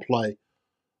their own play.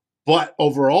 But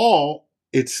overall,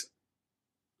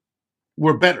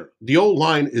 we're better. The old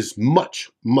line is much,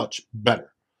 much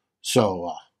better.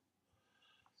 So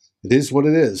it is what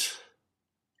it is.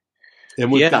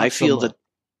 And we've got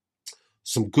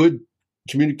some good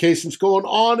communications going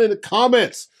on in the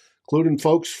comments, including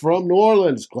folks from New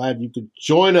Orleans. Glad you could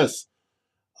join us.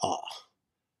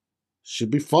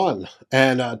 Should be fun.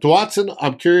 And Dwatson,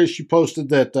 I'm curious, you posted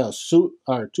that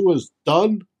Tua's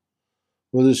done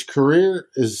with his career.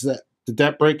 Does Did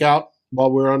that break out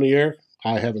while we're on the air?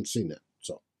 I haven't seen it.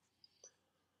 So,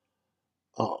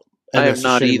 I have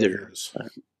not either.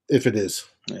 If it is.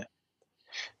 Yeah.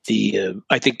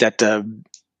 I think that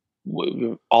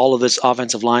all of this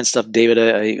offensive line stuff,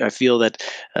 David, I feel that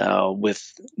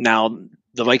with now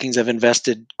the Vikings have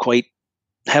invested quite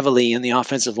heavily in the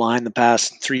offensive line the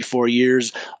past 3-4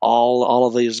 years. All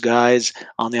of these guys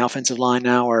on the offensive line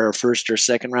now are first or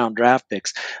second round draft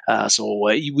picks. So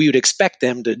we would expect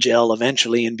them to gel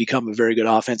eventually and become a very good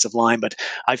offensive line. But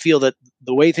I feel that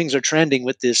the way things are trending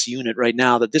with this unit right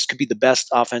now, that this could be the best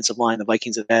offensive line the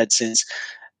Vikings have had since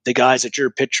the guys that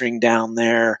you're picturing down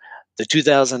there, the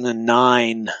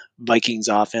 2009 Vikings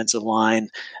offensive line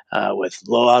with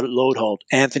Loadholt,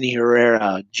 Anthony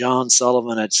Herrera, John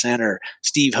Sullivan at center,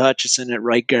 Steve Hutchinson at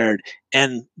right guard,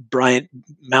 and Bryant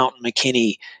Mountain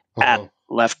McKinney at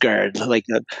left guard. Like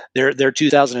their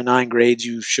 2009 grades,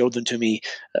 you showed them to me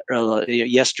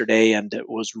yesterday, and it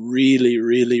was really,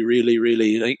 really, really,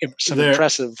 really some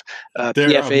impressive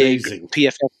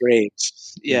PFF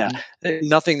grades. Yeah,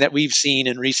 nothing that we've seen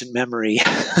in recent memory.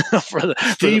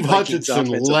 Steve Hutchinson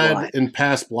led in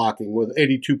pass blocking with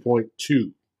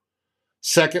 82.2.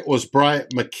 Second was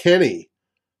Bryant McKinney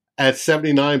at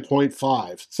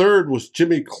 79.5. Third was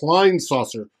Jimmy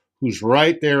Kleinsasser, who's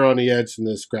right there on the edge in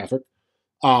this graphic,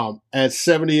 at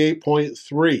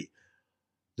 78.3.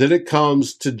 Then it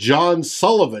comes to John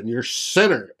Sullivan, your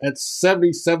center, at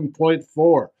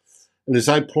 77.4. And as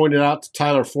I pointed out to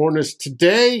Tyler Forness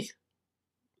today,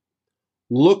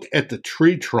 look at the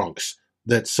tree trunks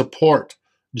that support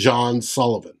John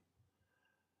Sullivan.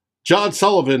 John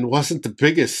Sullivan wasn't the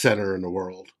biggest center in the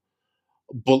world,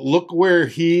 but look where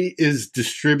he is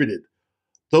distributed.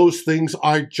 Those things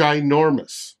are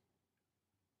ginormous.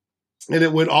 And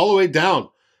it went all the way down.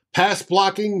 Pass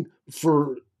blocking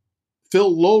for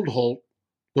Phil Loadholt,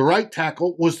 the right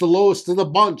tackle, was the lowest of the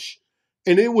bunch.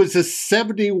 And it was a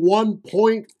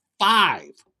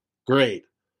 71.5 grade.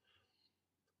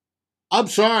 I'm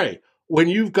sorry. When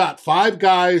you've got 5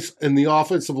 guys in the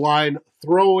offensive line,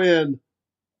 throw in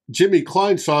Jimmy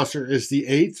Kleinsasser as the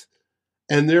 8th,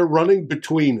 and they're running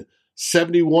between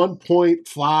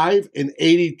 71.5 and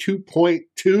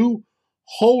 82.2.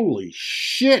 Holy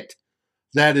shit.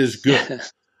 That is good.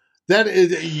 That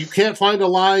is, you can't find a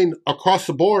line across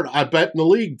the board, I bet, in the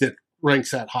league that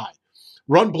ranks that high.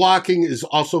 Run blocking is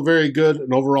also very good,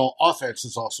 and overall offense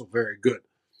is also very good.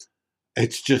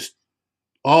 It's just,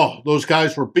 those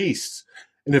guys were beasts.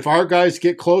 And if our guys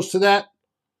get close to that,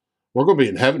 we're going to be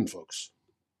in heaven, folks.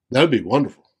 That would be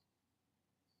wonderful.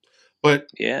 But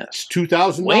it's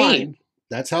 2009. Wayne.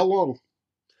 That's how long.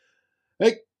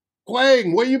 Hey,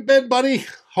 Quang, where you been, buddy?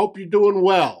 Hope you're doing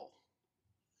well.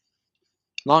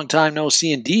 Long time no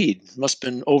see, indeed. Must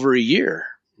have been over a year.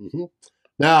 Mm-hmm.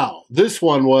 Now, this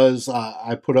one was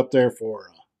I put up there for.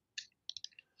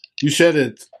 You said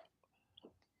it.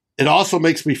 It also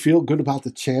makes me feel good about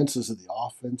the chances of the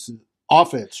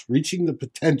offense reaching the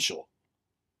potential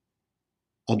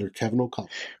under Kevin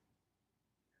O'Connell.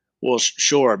 Well,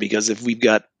 sure, because if we've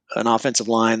got an offensive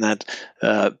line that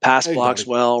pass blocks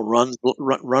well, run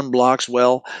blocks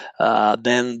well,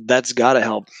 then that's got to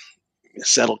help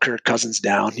settle Kirk Cousins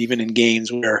down, even in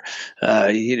games where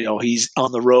he's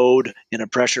on the road in a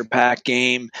pressure packed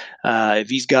game. If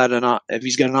he's got an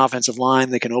offensive line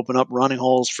that can open up running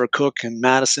holes for Cook and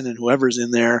Madison and whoever's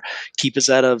in there, keep us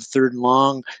out of 3rd and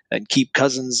long, and keep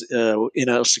Cousins in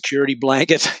a security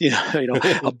blanket,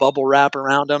 a bubble wrap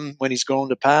around him when he's going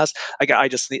to pass. I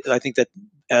think that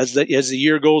as the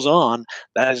year goes on,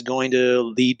 that is going to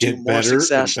lead to more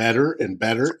success, better and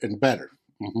better and better.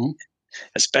 Mm-hmm.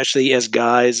 Especially as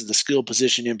guys, the skill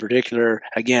position in particular,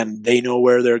 again, they know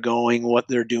where they're going, what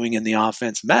they're doing in the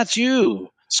offense. Matthew,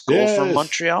 Skull from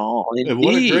Montreal.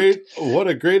 Indeed. What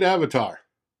a great avatar.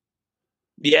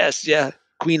 Yes, yeah.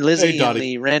 Queen Lizzie in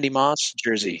the Randy Moss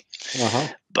jersey. Uh-huh.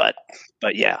 But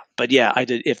yeah, I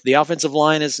did. If the offensive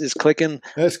line is clicking,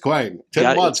 that's quite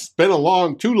 10 months. It's been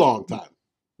too long time.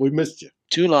 We missed you.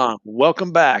 Too long.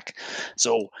 Welcome back.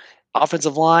 So,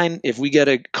 offensive line, if we get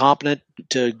a competent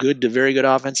to good to very good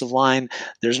offensive line,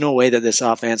 there's no way that this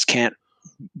offense can't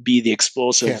be the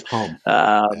explosive. Can't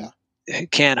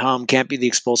be the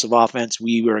explosive offense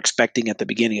we were expecting at the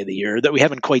beginning of the year that we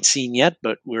haven't quite seen yet,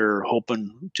 but we're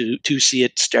hoping to see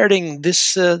it starting this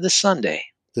Sunday.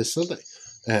 This Sunday.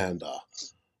 And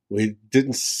we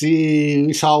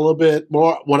saw a little bit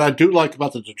more. What I do like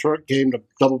about the Detroit game, to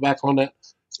double back on that,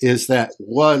 is that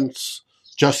once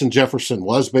Justin Jefferson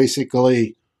was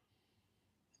basically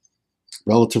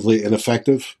relatively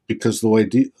ineffective because the way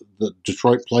the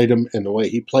Detroit played him and the way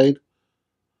he played,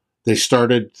 they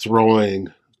started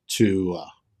throwing to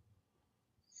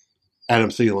Adam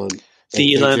Thielen, and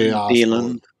KJ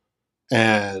Osborne.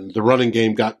 And the running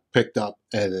game got picked up,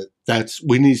 and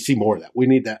we need to see more of that. We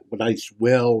need that nice,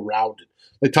 well-rounded.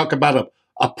 They talk about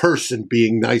a person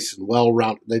being nice and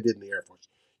well-rounded. They did in the Air Force.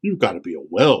 You've got to be a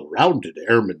well-rounded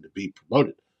airman to be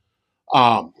promoted.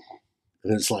 And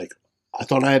it's like, I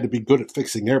thought I had to be good at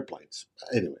fixing airplanes.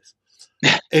 Anyways,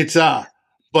 it's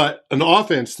but an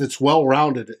offense that's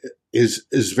well-rounded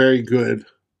is very good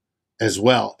as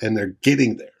well, and they're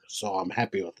getting there. So I'm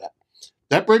happy with that.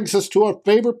 That brings us to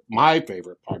my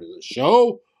favorite part of the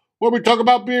show, where we talk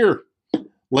about beer.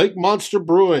 Lake Monster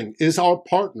Brewing is our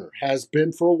partner, has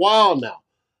been for a while now.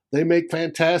 They make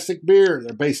fantastic beer.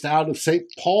 They're based out of St.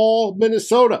 Paul,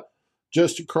 Minnesota,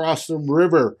 just across the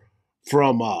river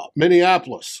from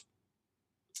Minneapolis.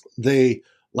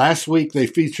 Last week they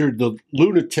featured the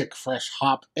Lunatic Fresh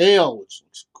Hop Ale, which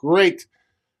looks great.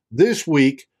 This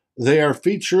week they are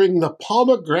featuring the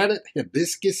Pomegranate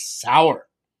Hibiscus Sour.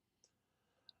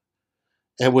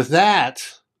 And with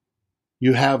that,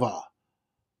 you have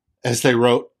as they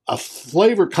wrote, a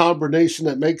flavor combination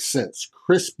that makes sense.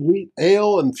 Crisp wheat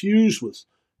ale infused with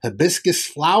hibiscus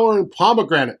flower and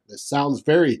pomegranate. This sounds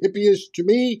very hippie-ish to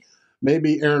me.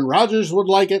 Maybe Aaron Rodgers would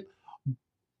like it.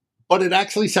 But it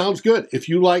actually sounds good. If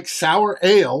you like sour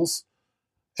ales,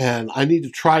 and I need to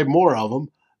try more of them,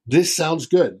 this sounds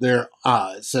good.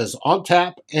 It says on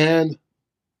tap and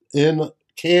in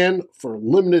can for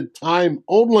limited time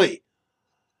only.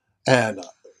 And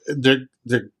they're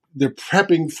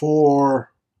prepping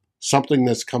for something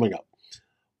that's coming up.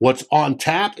 What's on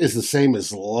tap is the same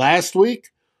as last week.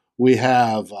 We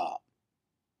have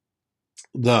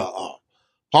the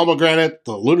pomegranate,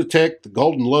 the Lunatic, the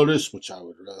Golden Lotus, which I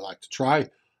would really like to try,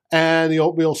 and the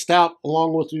Oatmeal Stout,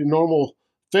 along with your normal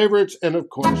favorites. And, of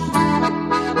course, it's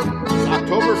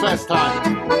Oktoberfest time.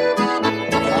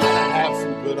 Gotta have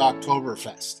some good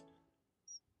Oktoberfest.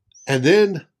 And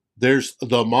then there's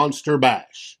the Monster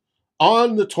Bash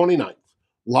on the 29th.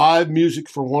 Live music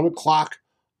from 1 o'clock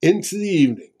into the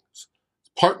evenings.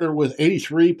 Partner with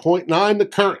 83.9 The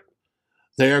Current.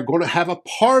 They are going to have a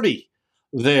party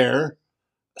there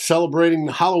celebrating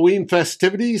the Halloween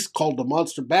festivities called the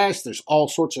Monster Bash. There's all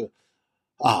sorts of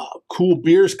cool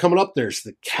beers coming up. There's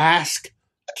the Cask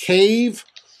Cave,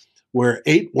 where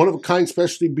 8 one-of-a-kind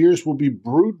specialty beers will be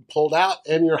brewed and pulled out,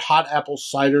 and your hot apple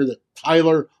cider that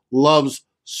Tyler loves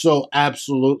so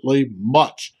absolutely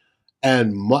much,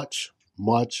 and much,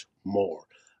 much more.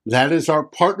 That is our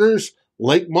partners,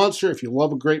 Lake Monster. If you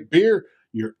love a great beer,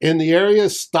 you're in the area,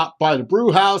 stop by the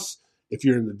brew house. If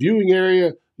you're in the viewing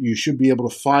area, you should be able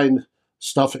to find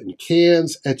stuff in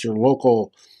cans at your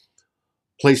local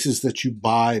places that you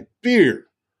buy beer.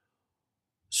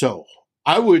 So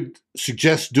I would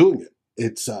suggest doing it.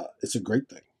 It's a great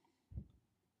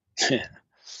thing.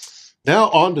 Now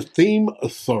on to theme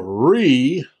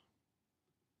 3.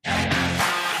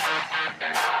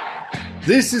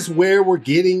 This is where we're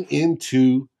getting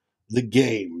into the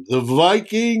game. The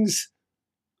Vikings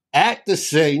at the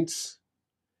Saints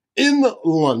in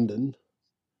London.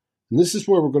 And this is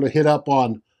where we're going to hit up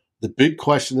on the big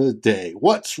question of the day.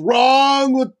 What's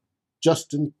wrong with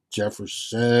Justin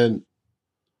Jefferson?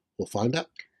 We'll find out.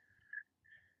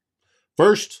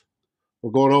 First,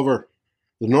 we're going over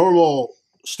the normal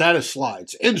status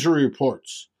slides, injury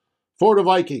reports. For the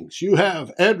Vikings, you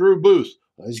have Andrew Booth.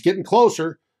 He's getting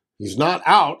closer. He's not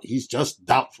out. He's just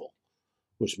doubtful,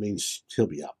 which means he'll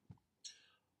be out.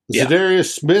 Yeah.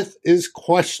 Zadarius Smith is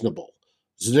questionable.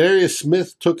 Zadarius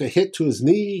Smith took a hit to his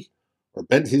knee or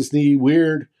bent his knee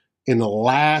weird in the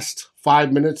last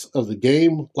 5 minutes of the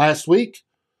game last week,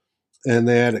 and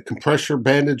they had a compressor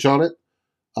bandage on it.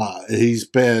 He's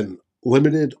been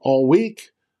limited all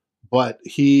week, but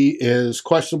he is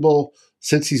questionable.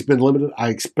 Since he's been limited, I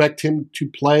expect him to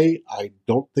play. I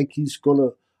think he's going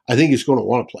to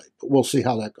want to play, but we'll see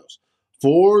how that goes.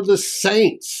 For the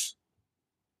Saints,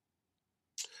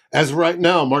 as of right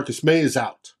now, Marcus May is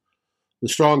out. The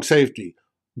strong safety.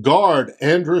 Guard,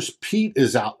 Andrus Peat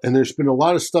is out. And there's been a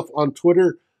lot of stuff on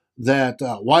Twitter that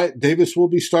Wyatt Davis will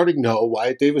be starting. No,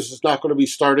 Wyatt Davis is not going to be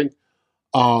starting.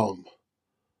 I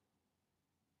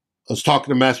was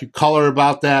talking to Matthew Culler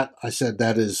about that. I said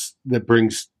that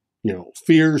brings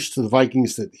fears to the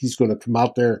Vikings that he's going to come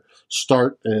out there,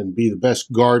 start, and be the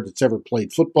best guard that's ever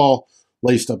played football,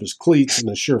 laced up his cleats, and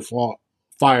a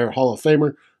surefire Hall of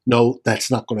Famer. No, that's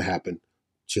not going to happen.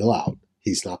 Chill out.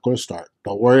 He's not going to start.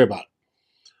 Don't worry about it.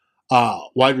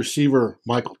 Wide receiver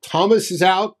Michael Thomas is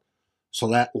out, so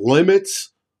that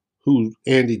limits who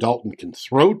Andy Dalton can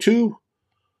throw to.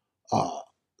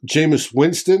 Jameis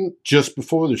Winston, just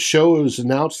before the show was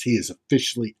announced, he is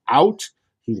officially out.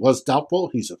 He was doubtful.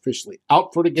 He's officially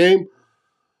out for the game.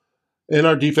 And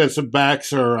our defensive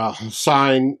backs are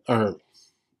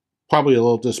probably a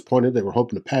little disappointed. They were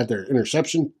hoping to pad their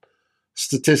interception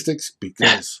statistics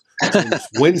because James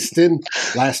Winston,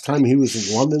 last time he was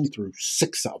in London, threw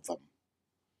 6 of them.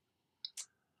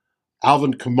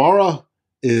 Alvin Kamara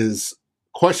is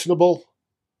questionable.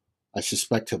 I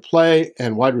suspect he'll play.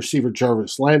 And wide receiver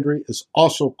Jarvis Landry is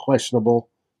also questionable.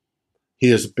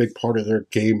 He is a big part of their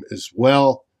game as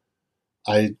well.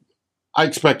 I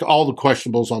expect all the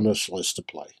questionables on this list to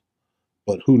play,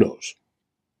 but who knows?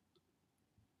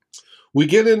 We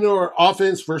get into our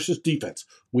offense versus defense.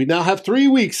 We now have 3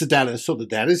 weeks of data, so the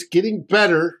data is getting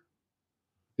better.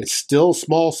 It's still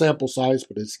small sample size,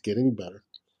 but it's getting better.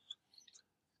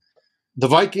 The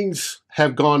Vikings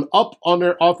have gone up on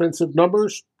their offensive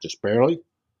numbers, just barely.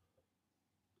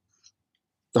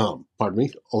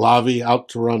 Olave out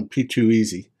to run P2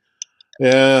 easy.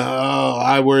 Yeah,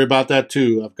 I worry about that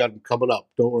too. I've got them coming up.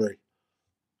 Don't worry.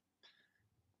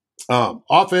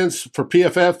 Offense for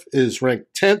PFF is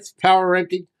ranked 10th power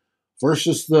ranking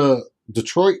versus the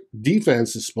Detroit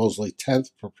defense is supposedly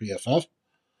 10th for PFF.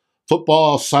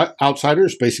 Football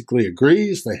Outsiders basically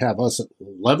agrees. They have us at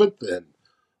 11th and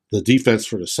the defense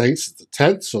for the Saints at the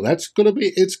 10th. So it's going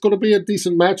to be a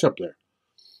decent matchup there.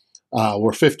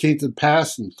 We're 15th in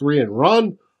pass and 3 in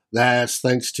run. That's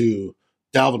thanks to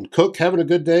Dalvin Cook having a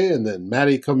good day and then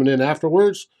Matty coming in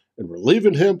afterwards and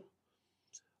relieving him.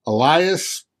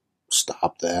 Elias,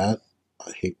 stop that.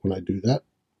 I hate when I do that.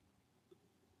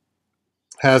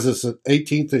 Has us at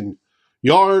 18th in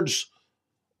yards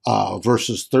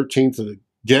versus 13th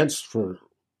against for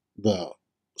the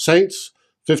Saints.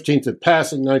 15th in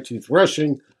passing, 19th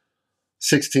rushing,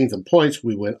 16th in points.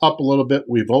 We went up a little bit.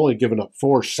 We've only given up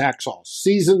 4 sacks all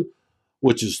season,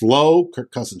 which is low.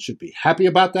 Kirk Cousins should be happy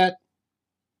about that.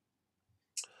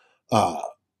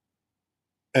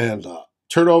 And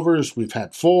turnovers, we've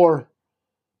had 4.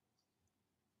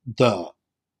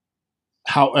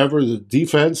 However, the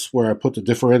defense, where I put the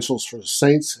differentials for the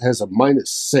Saints, has a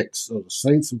 -6. So the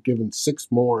Saints have given 6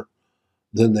 more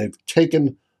than they've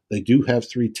taken. They do have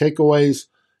 3 takeaways.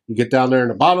 You get down there in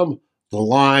the bottom, the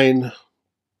line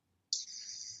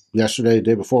yesterday, the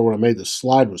day before when I made this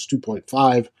slide was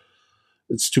 2.5.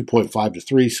 It's 2.5 to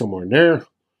 3, somewhere in there.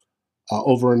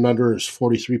 Over and under is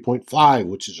 43.5,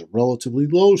 which is a relatively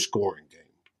low scoring game.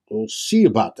 We'll see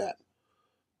about that.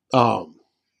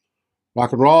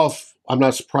 Rock and Rolf, I'm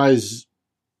not surprised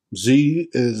Z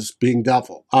is being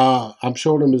doubtful. I'm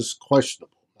showing him as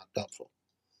questionable, not doubtful.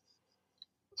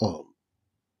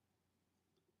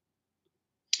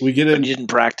 We get in. But you didn't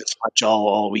practice much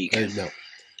all week. No.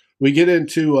 We get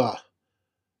into, and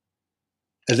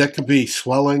that could be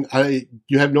swelling.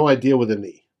 You have no idea with a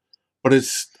knee, but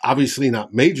it's obviously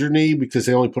not major knee because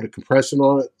they only put a compression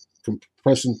on it,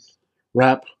 compression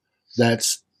wrap.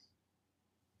 That's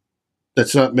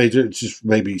not major. It's just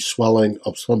maybe swelling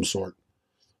of some sort,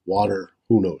 water,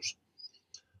 who knows.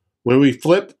 When we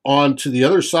flip on to the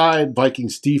other side,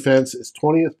 Vikings defense is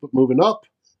 20th, but moving up.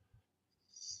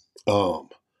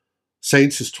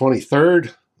 Saints is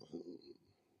 23rd.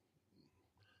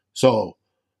 So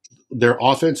their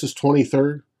offense is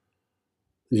 23rd.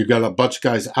 You've got a bunch of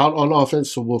guys out on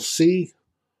offense, so we'll see.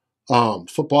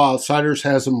 Football Outsiders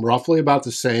has them roughly about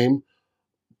the same.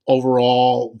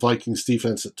 Overall, Vikings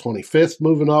defense at 25th,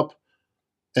 moving up.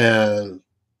 And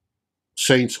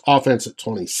Saints offense at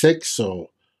 26.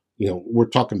 So, we're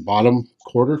talking bottom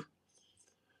quarter.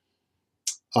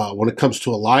 When it comes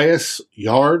to Elias,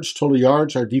 total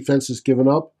yards, our defense has given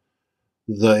up.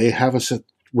 They have us at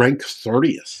rank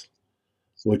 30th,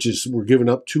 which is we're giving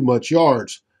up too much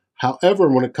yards. However,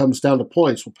 when it comes down to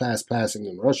points, we'll passing,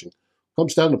 and rushing.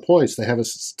 Comes down to points, they have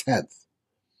us as 10th.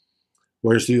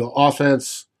 Whereas the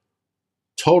offense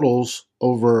totals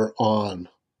over on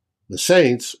the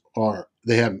Saints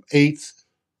they have 8th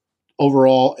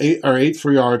overall, 8th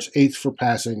for yards, 8th for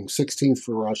passing, 16th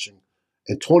for rushing,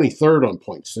 and 23rd on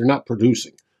points. They're not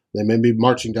producing. They may be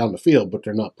marching down the field, but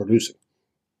they're not producing.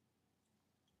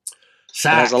 Sacks.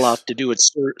 That has a lot to do with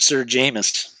Sir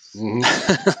Jameis.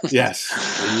 Mm-hmm. Yes,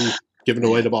 giving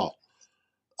away the ball.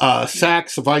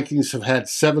 Sacks, the Vikings have had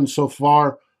 7 so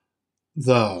far.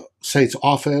 The Saints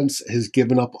offense has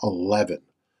given up 11.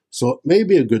 So it may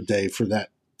be a good day for that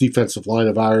defensive line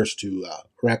of ours to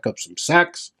rack up some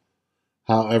sacks.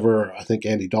 However, I think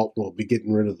Andy Dalton will be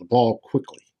getting rid of the ball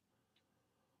quickly.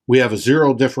 We have a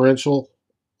 0 differential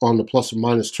on the plus and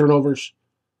minus turnovers.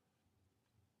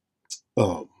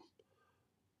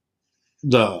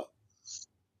 The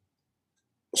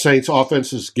Saints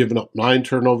offense has given up 9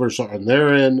 turnovers on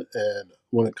their end, and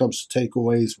when it comes to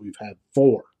takeaways, we've had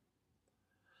 4.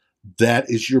 That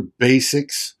is your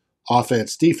basics,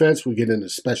 offense, defense. We get into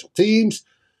special teams.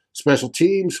 Special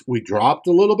teams, we dropped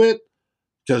a little bit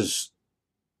because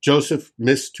Joseph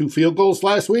missed 2 field goals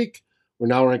last week. We're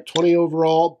now ranked 20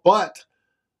 overall, but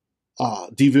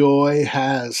DVOA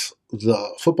has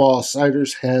the Football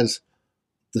Outsiders has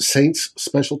the Saints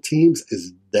special teams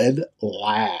is dead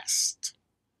last.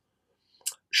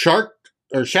 Shaq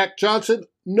Johnson,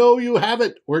 no, you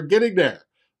haven't. We're getting there.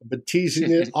 I've been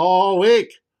teasing it all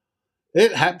week.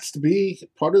 It happens to be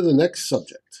part of the next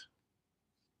subject.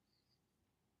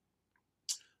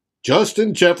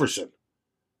 Justin Jefferson.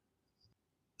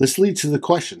 This leads to the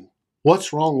question,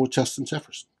 what's wrong with Justin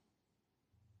Jefferson?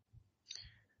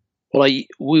 Well,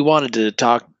 we wanted to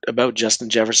talk about Justin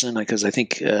Jefferson because I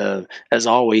think, as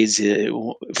always,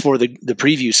 for the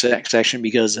preview section,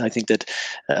 because I think that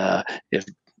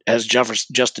as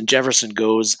Justin Jefferson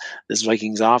goes, this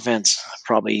Vikings offense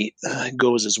probably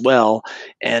goes as well.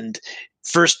 And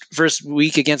first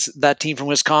week against that team from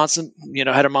Wisconsin,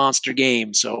 had a monster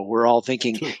game. So we're all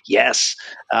thinking, yes,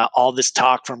 all this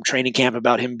talk from training camp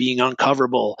about him being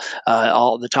uncoverable,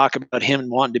 all the talk about him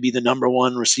wanting to be the number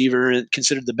one receiver,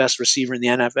 considered the best receiver in the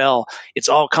NFL, it's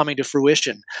all coming to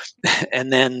fruition.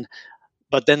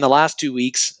 But then the last 2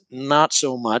 weeks, not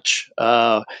so much.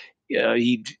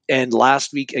 And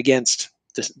last week against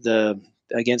the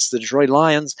Detroit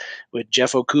Lions, with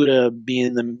Jeff Okudah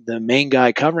being the main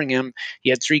guy covering him, he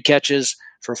had 3 catches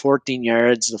for 14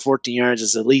 yards. The 14 yards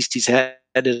is the least he's had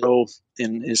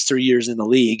in his 3 years in the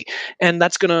league. And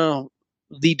that's going to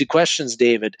lead to questions,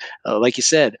 David. Like you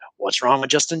said, what's wrong with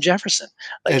Justin Jefferson?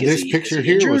 And this picture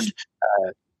here was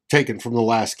taken from the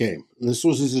last game. This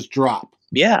was his drop.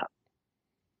 Yeah.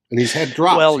 And he's had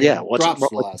drops. Well, yeah. Drops the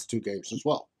last 2 games as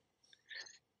well.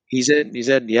 He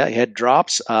said, yeah, he had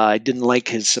drops. I didn't like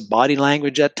his body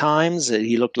language at times.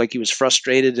 He looked like he was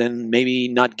frustrated and maybe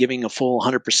not giving a full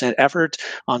 100% effort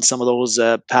on some of those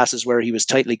passes where he was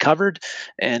tightly covered.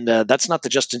 And that's not the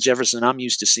Justin Jefferson I'm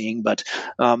used to seeing. But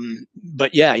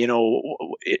yeah,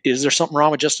 is there something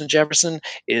wrong with Justin Jefferson?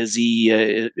 Has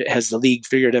the league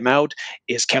figured him out?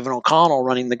 Is Kevin O'Connell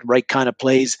running the right kind of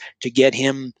plays to get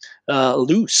him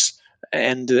loose?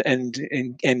 And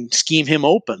scheme him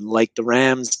open like the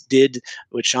Rams did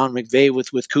with Sean McVay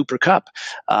with Cooper Kupp?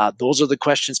 Those are the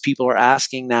questions people are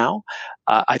asking now.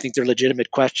 I think they're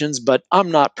legitimate questions, but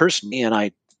I'm not personally, and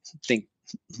I think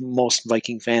most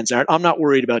Viking fans aren't. I'm not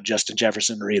worried about Justin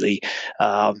Jefferson, really.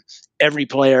 Every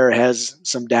player has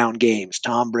some down games.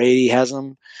 Tom Brady has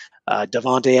them.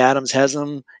 Davante Adams has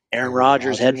them. Aaron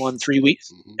Rodgers had one 3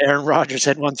 weeks. Mm-hmm. Aaron Rodgers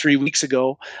had one 3 weeks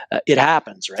ago. It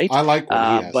happens, right? I like when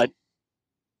he has but.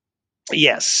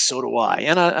 Yes, so do I,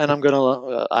 and I'm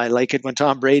gonna. I like it when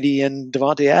Tom Brady and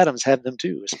Davante Adams had them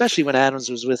too, especially when Adams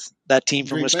was with that team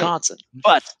from Wisconsin.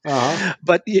 But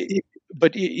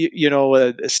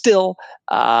still,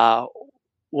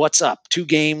 what's up? 2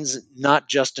 games, not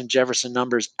Justin Jefferson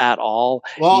numbers at all.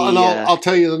 Well, I'll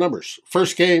tell you the numbers.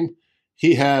 First game,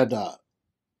 he had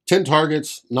 10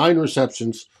 targets, 9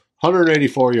 receptions,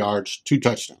 184 yards, 2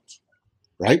 touchdowns.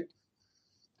 Right?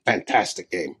 Fantastic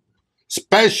game.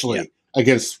 Especially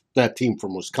against that team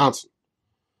from Wisconsin.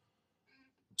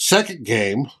 Second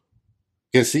game,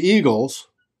 against the Eagles,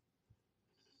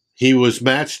 he was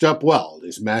matched up well.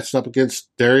 He's matched up against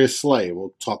Darius Slay.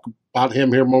 We'll talk about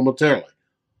him here momentarily.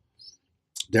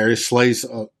 Darius Slay's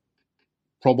a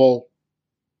Pro Bowl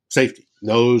safety,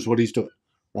 knows what he's doing,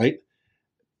 right?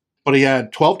 But he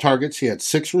had 12 targets. He had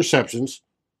 6 receptions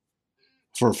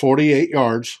for 48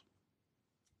 yards.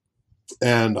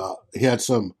 And he had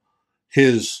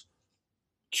his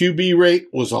QB rate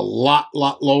was a lot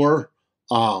lower.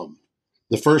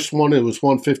 The first one, it was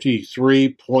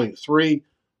 153.3.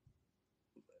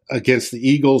 Against the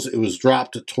Eagles, it was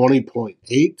dropped to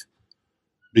 20.8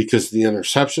 because of the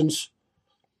interceptions.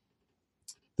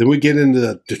 Then we get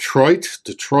into Detroit.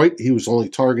 Detroit, he was only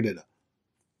targeted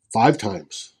 5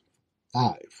 times.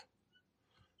 5.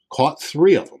 Caught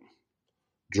 3 of them.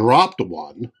 Dropped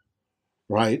 1,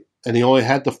 right? And he only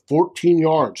had the 14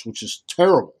 yards, which is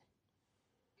terrible.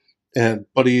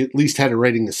 But he at least had a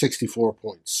rating of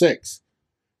 64.6.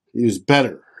 He was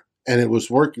better, and it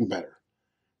was working better.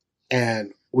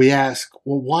 And we ask,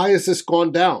 well, why has this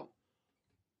gone down?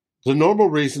 The normal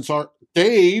reasons are,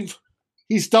 Dave,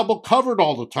 he's double covered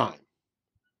all the time.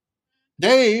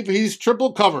 Dave, he's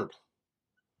triple covered.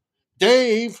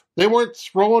 Dave, they weren't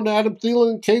throwing Adam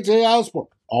Thielen and KJ Osborne.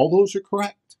 All those are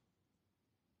correct.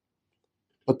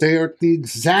 But they are the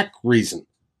exact reason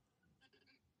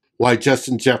why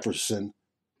Justin Jefferson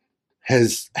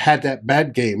has had that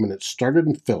bad game, and it started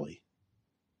in Philly.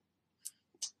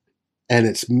 And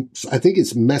I think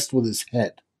it's messed with his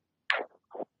head.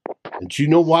 And do you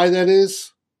know why that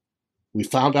is? We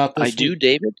found out this I week. do,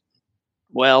 David.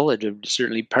 Well, it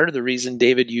certainly part of the reason,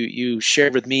 David, you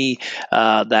shared with me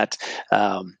that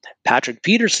Patrick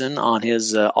Peterson on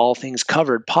his All Things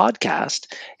Covered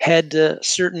podcast had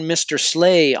certain Mr.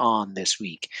 Slay on this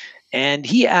week. And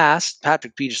he asked,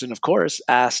 Patrick Peterson, of course,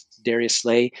 asked Darius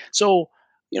Slay, so,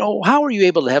 how are you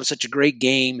able to have such a great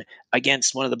game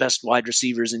against one of the best wide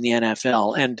receivers in the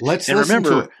NFL? And let's listen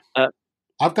to it.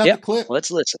 I've got the clip. Let's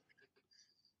listen.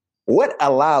 What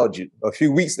allowed you a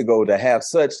few weeks ago to have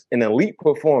such an elite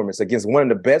performance against one of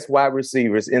the best wide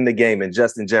receivers in the game in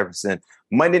Justin Jefferson,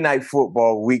 Monday Night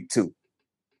Football Week 2?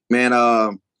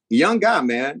 Man, young guy,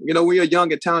 man. When you're a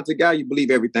young and talented guy, you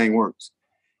believe everything works.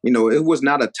 It was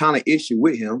not a talent issue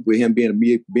with him being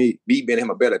him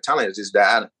a better talent. It's just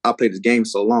that I played this game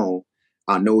so long.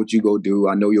 I know what you go do.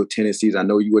 I know your tendencies. I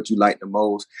know what you like the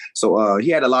most. So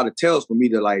he had a lot of tells for me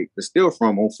to steal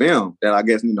from on film that I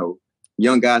guess,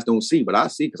 young guys don't see, but I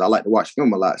see because I like to watch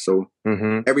film a lot. So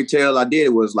every tell I did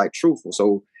was truthful.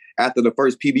 So after the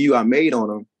first PBU I made on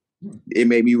him, it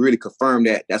made me really confirm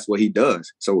that that's what he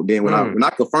does. So then when I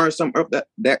confirm something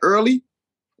that early,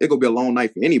 it's gonna be a long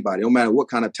night for anybody. No matter what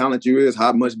kind of talent you is,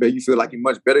 how much better you feel like you're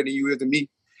much better than you is than me.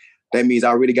 That means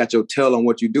I really got your tell on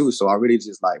what you do. So I really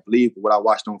just believe what I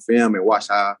watched on film and watch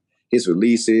how his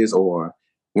releases, or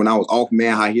when I was off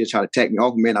man, how he'd try to attack me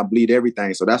off man, I believed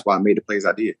everything. So that's why I made the plays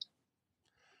I did.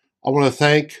 I want to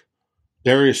thank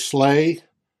Darius Slay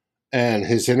and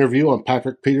his interview on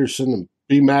Patrick Peterson and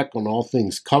BMAC on All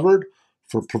Things Covered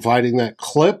for providing that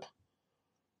clip.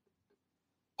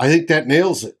 I think that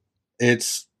nails it.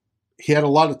 He had a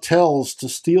lot of tells to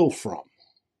steal from.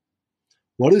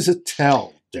 What is a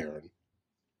tell, Darren?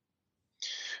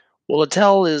 Well, a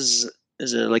tell is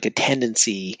like a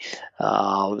tendency,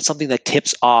 something that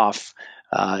tips off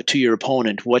to your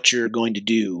opponent what you're going to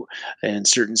do in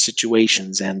certain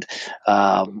situations, and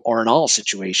or in all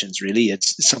situations, really.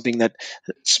 It's something that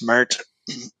smart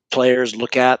players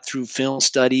look at through film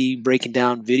study, breaking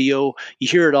down video. You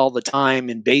hear it all the time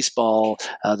in baseball.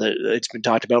 It's been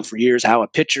talked about for years how a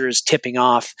pitcher is tipping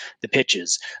off the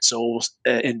pitches. So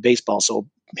in baseball, so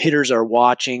hitters are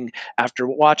after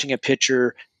watching a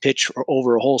pitcher pitch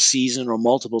over a whole season or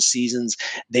multiple seasons,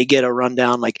 they get a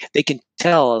rundown. They can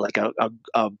tell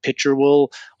a pitcher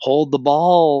will hold the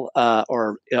ball,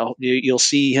 or you'll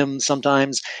see him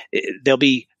sometimes. They'll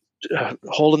be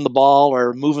holding the ball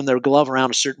or moving their glove around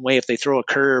a certain way if they throw a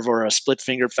curve or a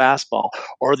split-fingered fastball,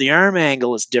 or the arm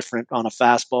angle is different on a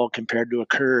fastball compared to a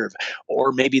curve,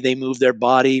 or maybe they move their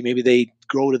body, maybe they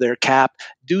go to their cap,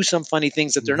 do some funny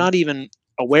things that they're not even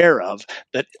aware of.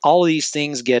 That all of these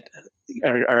things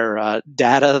are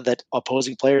data that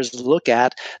opposing players look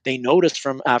at, they notice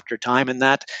from after time, and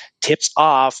that tips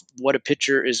off what a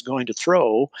pitcher is going to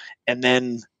throw. And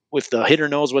then if the hitter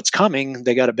knows what's coming,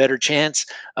 they got a better chance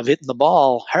of hitting the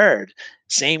ball hard.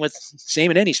 Same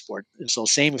in any sport. So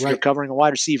same if you're covering a wide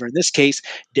receiver. In this case,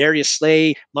 Darius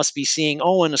Slay must be seeing,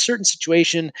 in a certain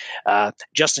situation,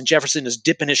 Justin Jefferson is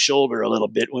dipping his shoulder a little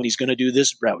bit when he's going to do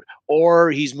this route,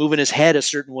 or he's moving his head a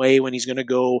certain way when he's going to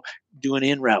go do an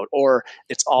in route, or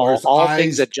it's all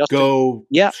things that Justin go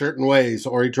certain ways,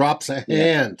 or he drops a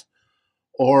hand,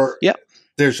 or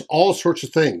there's all sorts of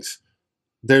things.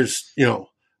 There's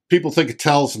people think of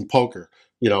tells in poker.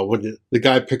 When the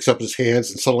guy picks up his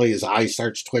hands and suddenly his eye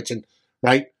starts twitching,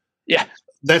 right? Yeah.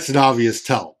 That's an obvious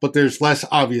tell, but there's less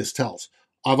obvious tells.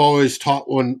 I've always taught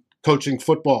when coaching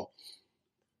football,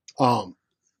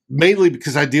 mainly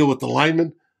because I deal with the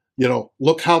linemen,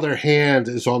 look how their hand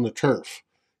is on the turf.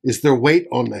 Is there weight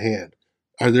on the hand?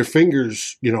 Are their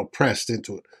fingers, pressed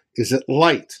into it? Is it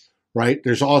light, right?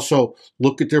 There's also,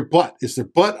 look at their butt. Is their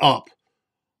butt up,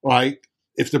 right?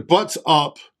 If their butt's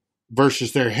up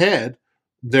versus their head,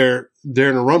 they're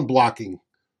in a run blocking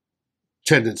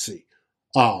tendency.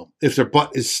 If their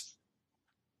butt is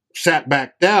sat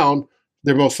back down,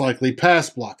 they're most likely pass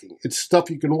blocking. It's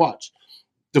stuff you can watch.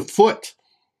 The foot.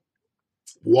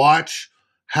 Watch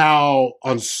how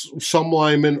on some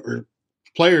linemen or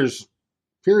players,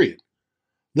 period,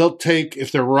 they'll take,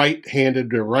 if they're right-handed,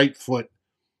 their right foot,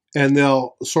 and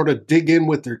they'll sort of dig in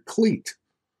with their cleat.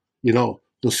 They'll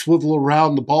swivel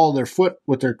around the ball of their foot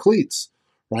with their cleats,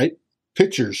 right?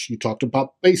 Pitchers, you talked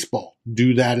about baseball,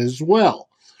 do that as well,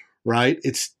 right?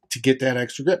 It's to get that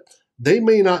extra grip. They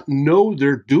may not know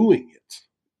they're doing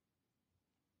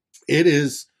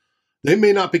it. They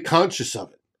may not be conscious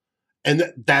of it.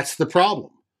 And that's the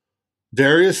problem.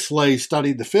 Darius Slay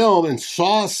studied the film and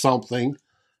saw something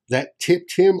that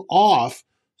tipped him off,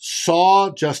 saw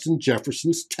Justin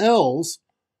Jefferson's tells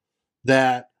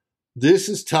that this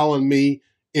is telling me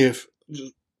if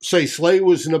say Slay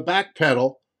was in a back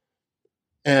pedal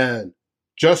and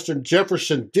Justin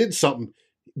Jefferson did something,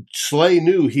 Slay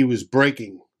knew he was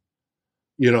breaking,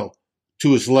 to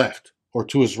his left or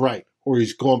to his right, or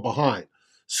he's going behind.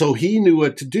 So he knew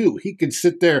what to do. He could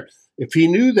sit there. If he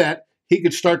knew that, he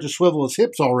could start to swivel his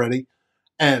hips already.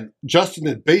 And Justin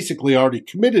had basically already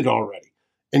committed already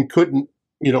and couldn't,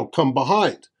 come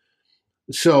behind.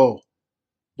 So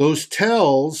those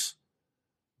tells,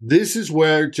 this is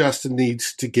where Justin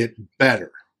needs to get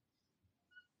better.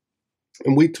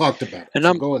 And we talked about it. And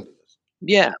I'm going to this.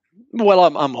 Yeah. Well,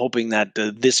 I'm hoping that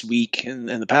this week and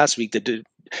the past week that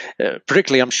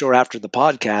particularly, I'm sure after the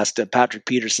podcast, Patrick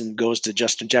Peterson goes to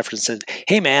Justin Jefferson and says,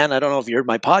 "Hey, man, I don't know if you heard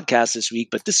my podcast this week,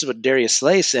 but this is what Darius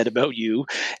Slay said about you.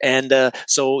 And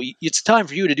so it's time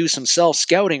for you to do some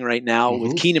self-scouting right now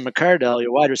with Keenan McCardell,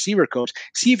 your wide receiver coach.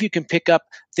 See if you can pick up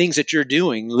things that you're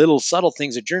doing, little subtle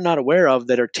things that you're not aware of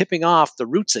that are tipping off the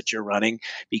routes that you're running,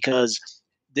 because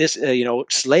this,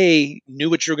 Slay knew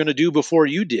what you're going to do before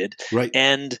you did." Right.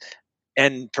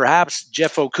 And perhaps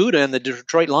Jeff Okudah and the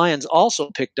Detroit Lions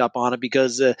also picked up on it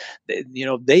because,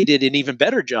 they did an even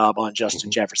better job on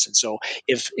Justin Jefferson. So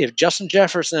if Justin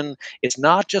Jefferson, it's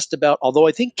not just about, although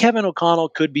I think Kevin O'Connell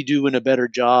could be doing a better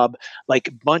job, like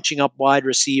bunching up wide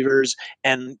receivers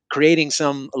and creating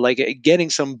getting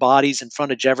some bodies in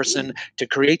front of Jefferson to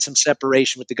create some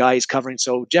separation with the guy he's covering.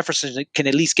 So Jefferson can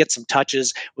at least get some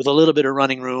touches with a little bit of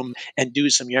running room and do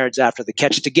some yards after the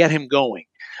catch to get him going.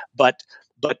 But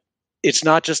it's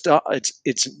not just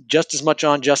it's just as much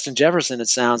on Justin Jefferson, it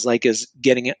sounds like, as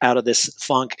getting out of this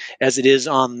funk as it is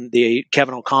on the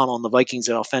Kevin O'Connell and the Vikings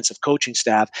offensive coaching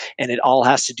staff, and it all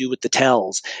has to do with the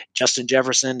tells. Justin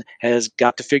Jefferson has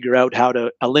got to figure out how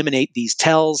to eliminate these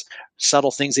tells,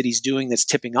 subtle things that he's doing that's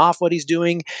tipping off what he's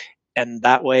doing, and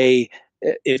that way,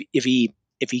 if he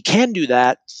can do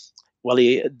that, well,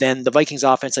 then the Vikings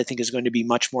offense, I think, is going to be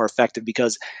much more effective,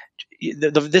 because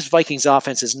this Vikings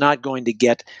offense is not going to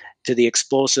get to the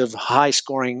explosive,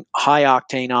 high-scoring,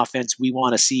 high-octane offense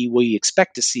we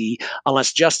expect to see,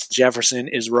 unless Justin Jefferson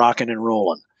is rocking and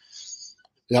rolling.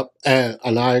 Yep,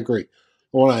 and I agree.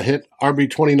 I want to hit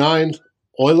RB29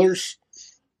 Oilers.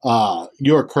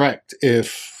 You're correct.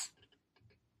 If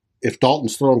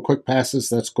Dalton's throwing quick passes,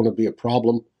 that's going to be a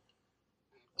problem.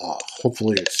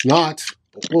 Hopefully it's not,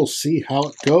 but we'll see how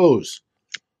it goes.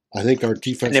 I think our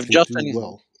defense can do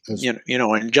well.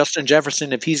 And Justin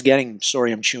Jefferson, if he's getting,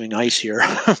 sorry, I'm chewing ice here,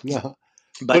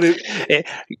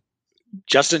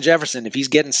 Justin Jefferson, if he's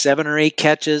getting 7 or 8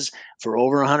 catches for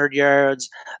over 100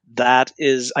 yards, that's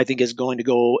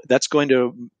going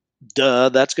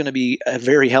to be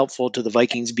very helpful to the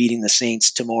Vikings beating the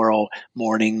Saints tomorrow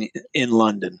morning in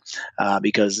London,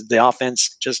 because the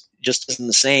offense just isn't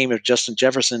the same if Justin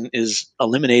Jefferson is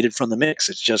eliminated from the mix.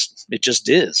 It just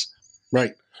is.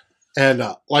 Right. And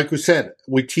like we said,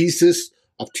 we tease this.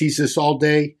 I've teased this all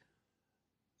day.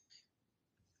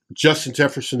 Justin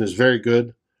Jefferson is very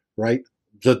good, right?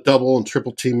 The double and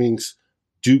triple teamings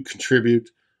do contribute.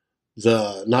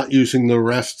 The not using the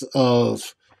rest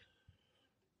of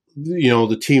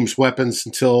the team's weapons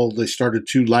until they started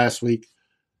to last week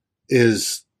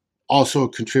is also a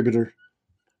contributor.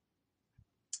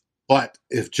 But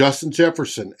if Justin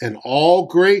Jefferson and all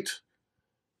great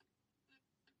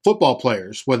football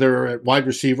players, whether at wide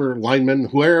receiver, lineman,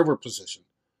 wherever position,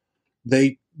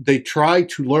 they try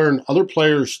to learn other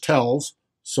players' tells,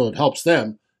 so it helps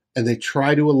them, and they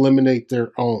try to eliminate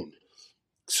their own.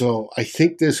 So I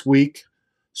think this week,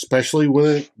 especially when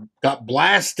it got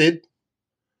blasted,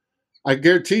 I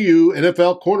guarantee you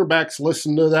NFL cornerbacks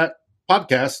listen to that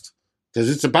podcast because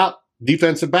it's about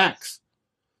defensive backs.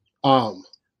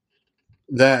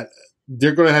 That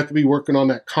they're going to have to be working on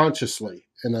that consciously,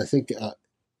 and I think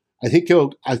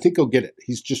he'll get it.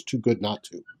 He's just too good not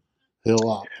to.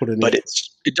 He'll put it in. But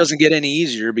it doesn't get any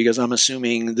easier, because I'm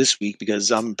assuming this week,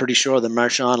 because I'm pretty sure that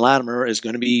Marshawn Lattimore is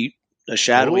going to be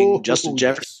shadowing Justin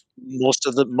Jefferson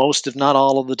most, if not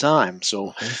all of the time.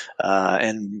 So,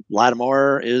 and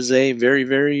Lattimore is a very,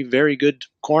 very, very good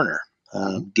corner.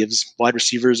 Gives wide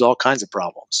receivers all kinds of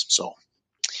problems. So,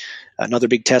 another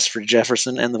big test for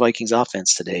Jefferson and the Vikings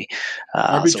offense today.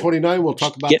 RB29, we'll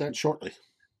talk about that shortly.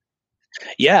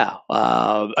 Yeah.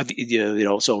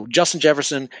 So Justin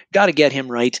Jefferson, got to get him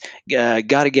right.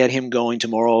 Got to get him going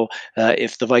tomorrow.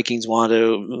 If the Vikings want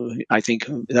to, I think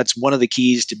that's one of the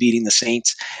keys to beating the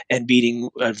Saints and beating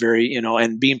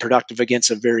and being productive against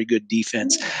a very good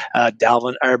defense.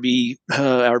 Dalvin, RB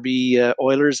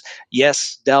Oilers.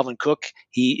 Yes, Dalvin Cook.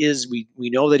 He is, we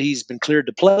know that he's been cleared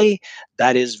to play.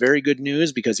 That is very good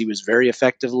news, because he was very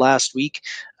effective last week.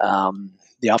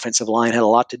 the offensive line had a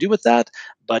lot to do with that,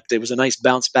 but it was a nice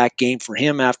bounce back game for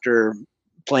him after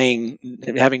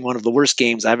having one of the worst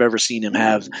games I've ever seen him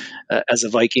have as a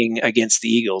Viking against the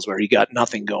Eagles, where he got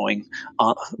nothing going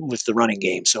with the running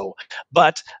game. So,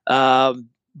 but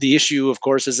the issue, of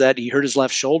course, is that he hurt his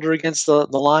left shoulder against the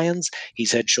Lions.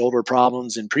 He's had shoulder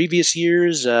problems in previous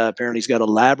years. Apparently, he's got a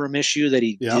labrum issue that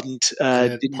he didn't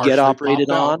get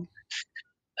operated on,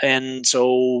 and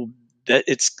so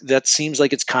that seems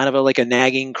like it's kind of like a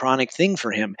nagging chronic thing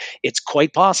for him. It's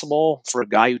quite possible for a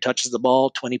guy who touches the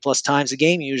ball 20 plus times a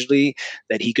game usually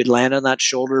that he could land on that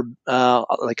shoulder.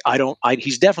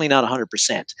 He's definitely not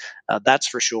 100%. That's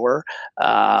for sure.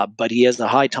 But he has a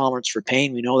high tolerance for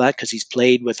pain. We know that because he's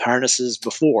played with harnesses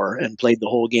before and played the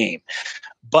whole game.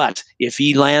 But if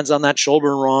he lands on that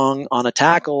shoulder wrong on a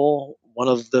tackle,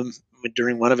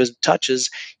 during one of his touches,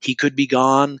 he could be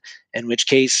gone, in which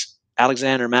case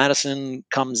Alexander Mattison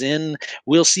comes in.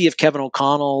 We'll see if Kevin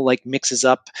O'Connell mixes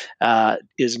up,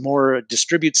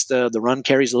 distributes the run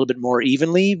carries a little bit more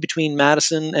evenly between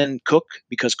Mattison and Cook,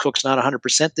 because Cook's not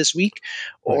 100% this week,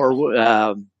 or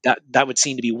that would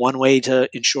seem to be one way to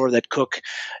ensure that Cook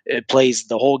plays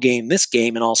the whole game this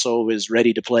game and also is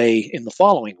ready to play in the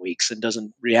following weeks and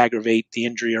doesn't re-aggravate the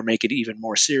injury or make it even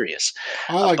more serious.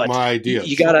 I like my idea.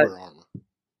 You gotta.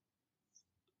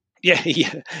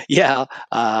 Yeah.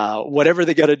 Whatever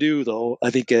they got to do, though,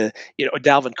 I think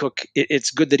Dalvin Cook.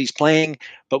 It's good that he's playing,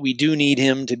 but we do need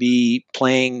him to be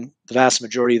playing the vast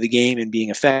majority of the game and being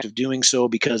effective doing so,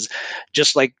 because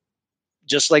just like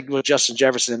with Justin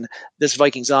Jefferson, this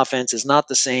Vikings offense is not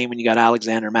the same when you got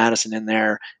Alexander Mattison in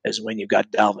there as when you've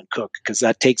got Dalvin Cook, because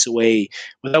that takes away,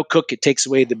 without Cook, it takes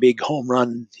away the big home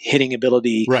run hitting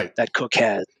ability that Cook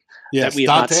has. Yes, that we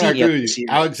have not seen yet with you.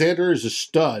 Alexander is a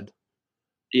stud.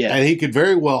 Yeah, and he could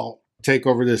very well take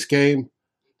over this game,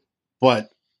 but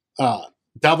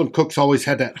Dalvin Cook's always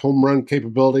had that home run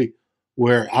capability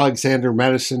where Alexander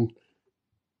Mattison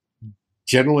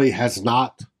generally has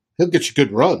not. He'll get you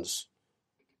good runs,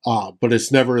 but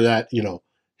it's never that,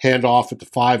 hand off at the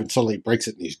 5 and suddenly he breaks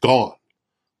it and he's gone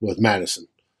with Mattison.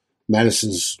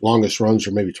 Madison's longest runs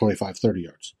are maybe 25, 30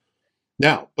 yards.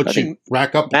 Now, but you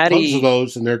rack up tons of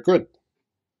those and they're good.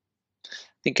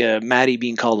 I think Matty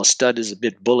being called a stud is a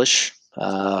bit bullish.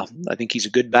 I think he's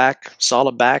a good back,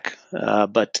 solid back,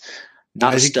 but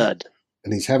not a stud.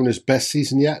 And he's having his best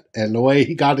season yet. And the way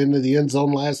he got into the end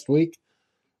zone last week,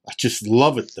 I just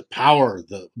love it. The power,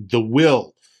 the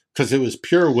will, because it was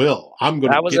pure will.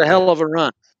 That was a hell of a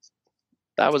run.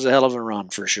 That was a hell of a run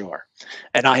for sure.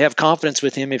 And I have confidence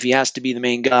with him if he has to be the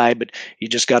main guy, but you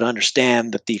just got to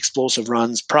understand that the explosive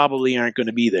runs probably aren't going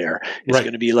to be there. It's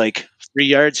going to be like 3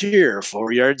 yards here,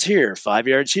 4 yards here, 5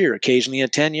 yards here, occasionally a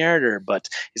 10-yarder, but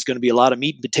it's going to be a lot of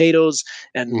meat and potatoes,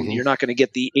 and you're not going to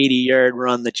get the 80-yard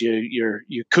run that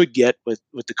you could get with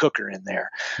the Cooker in there.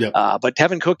 Yep. But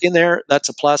having Cook in there, that's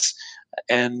a plus.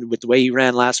 And with the way he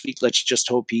ran last week, let's just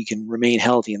hope he can remain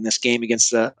healthy in this game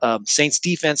against the Saints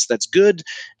defense that's good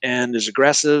and is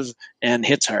aggressive and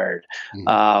hits hard.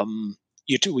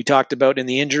 We talked about in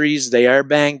the injuries, they are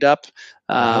banged up.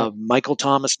 Michael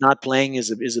Thomas not playing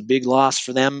is a big loss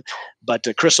for them, but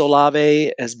Chris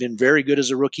Olave has been very good as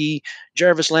a rookie.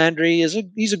 Jarvis Landry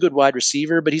he's a good wide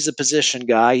receiver, but he's a position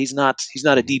guy. He's not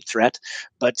a deep threat,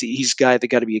 but he's a guy that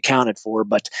got to be accounted for.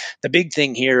 But the big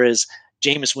thing here is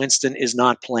Jameis Winston is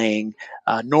not playing.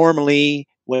 Normally,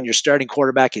 when your starting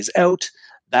quarterback is out,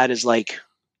 that is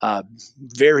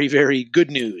very, very good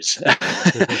news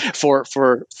for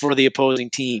the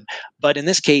opposing team. But in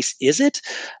this case, is it?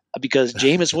 Because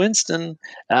Jameis Winston,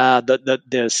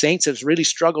 the Saints have really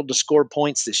struggled to score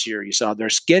points this year. You saw they're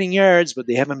getting yards, but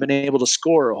they haven't been able to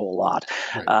score a whole lot.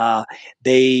 Right.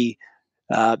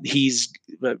 He's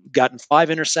gotten 5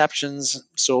 interceptions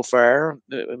so far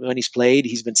when he's played.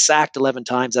 He's been sacked 11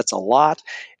 times. That's a lot.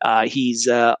 His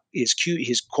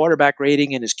quarterback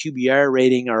rating and his QBR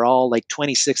rating are all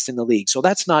 26th in the league. So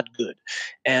that's not good.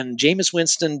 And Jameis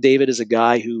Winston, David, is a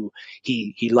guy who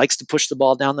he likes to push the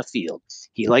ball down the field.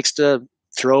 He likes to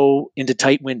throw into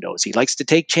tight windows. He likes to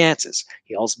take chances.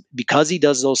 He also, because he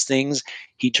does those things,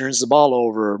 he turns the ball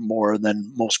over more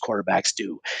than most quarterbacks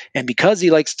do. And because he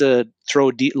likes to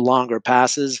throw longer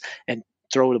passes and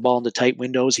throw the ball into tight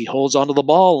windows, he holds onto the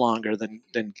ball longer than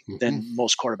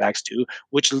most quarterbacks do,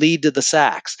 which lead to the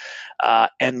sacks.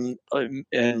 And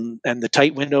the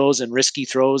tight windows and risky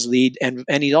throws lead. And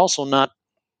he's also not.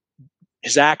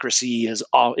 His accuracy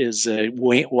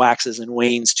waxes and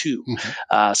wanes too.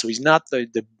 So he's not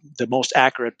the most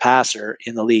accurate passer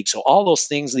in the league. So all those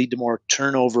things lead to more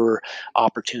turnover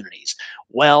opportunities.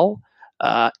 Well,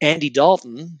 Andy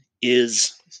Dalton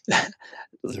is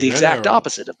the exact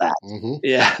opposite of that. Mm-hmm.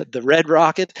 Yeah, the Red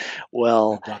Rocket.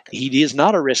 Well, he is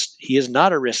not a risk. He is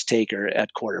not a risk taker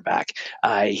at quarterback.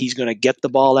 He's going to get the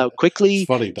ball out quickly. It's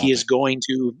funny, He's going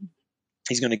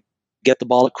to get the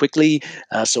ball out quickly.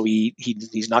 So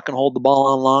he's not going to hold the ball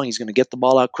on long. He's going to get the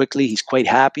ball out quickly. He's quite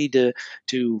happy to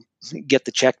get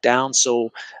the check down. So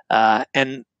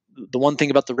and the one thing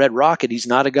about the Red Rocket, he's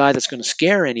not a guy that's going to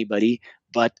scare anybody,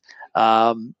 but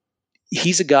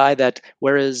he's a guy that,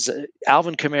 whereas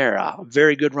Alvin Kamara,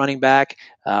 very good running back,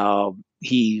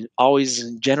 he always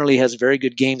generally has very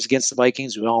good games against the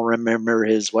Vikings. We all remember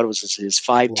his 5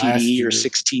 TD or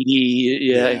 6 TD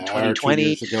in 2020. 2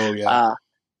 years ago, yeah.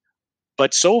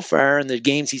 But so far in the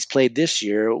games he's played this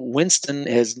year, Winston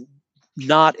has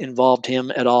not involved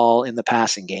him at all in the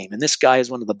passing game. And this guy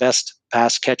is one of the best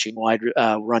pass-catching wide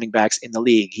running backs in the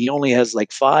league. He only has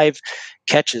like 5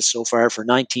 catches so far for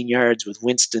 19 yards with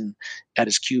Winston at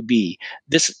his QB.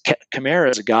 This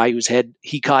Kamara is a guy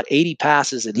he caught 80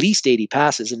 passes, at least 80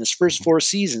 passes in his first 4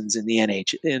 seasons in the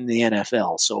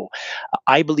NFL. So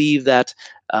I believe that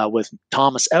with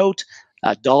Thomas out,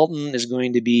 Dalton is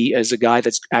going to be as a guy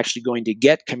that's actually going to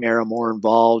get Kamara more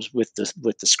involved with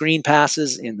the screen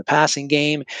passes in the passing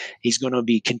game. He's going to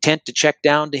be content to check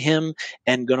down to him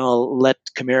and going to let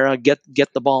Kamara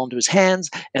get the ball into his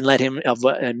hands and let him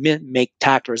make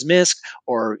tacklers miss,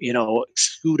 or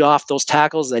scoot off those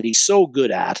tackles that he's so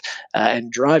good at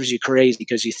and drives you crazy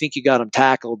because you think you got him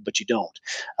tackled but you don't.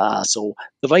 So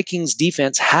the Vikings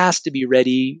defense has to be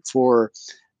ready for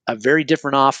a very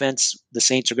different offense the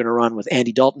Saints are going to run with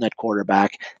Andy Dalton at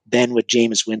quarterback than with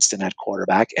Jameis Winston at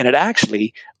quarterback. And it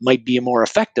actually might be a more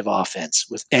effective offense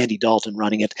with Andy Dalton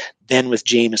running it than with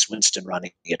Jameis Winston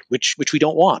running it, which we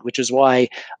don't want, which is why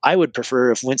I would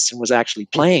prefer if Winston was actually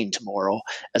playing tomorrow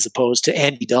as opposed to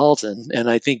Andy Dalton.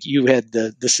 And I think you had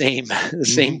the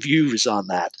same views on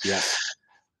that. Yeah.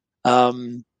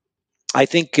 I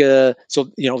think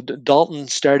so. Dalton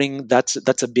starting, that's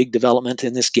a big development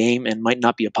in this game and might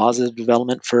not be a positive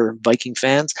development for Viking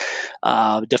fans.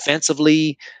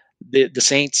 Defensively, the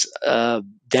Saints,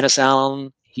 Dennis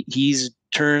Allen, he's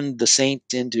turned the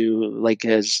Saints into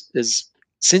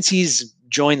since he's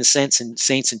joined the Saints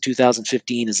in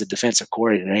 2015 as a defensive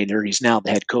coordinator. He's now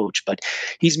the head coach, but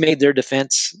he's made their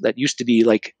defense that used to be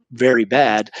very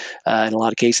bad in a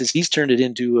lot of cases. He's turned it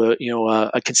into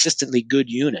a consistently good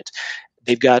unit.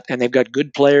 They've got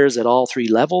good players at all 3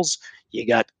 levels. You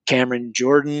got Cameron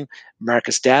Jordan,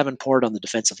 Marcus Davenport on the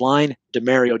defensive line.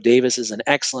 Demario Davis is an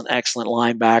excellent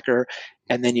linebacker.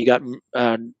 And then you got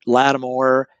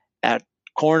Lattimore at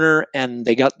corner, and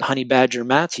they got Honey Badger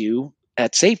Matthew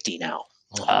at safety now.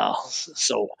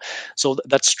 So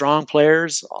that's strong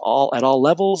players at all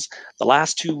levels. The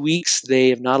last 2 weeks, they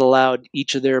have not allowed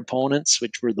each of their opponents,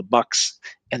 which were the Bucs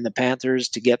and the Panthers,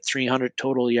 to get 300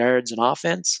 total yards in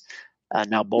offense.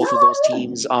 Now both of those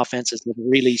teams' offenses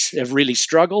have really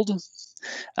struggled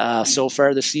so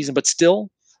far this season, but still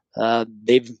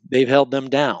they've held them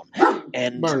down.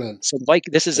 And so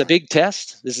this is a big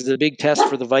test. This is a big test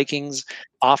for the Vikings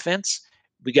offense.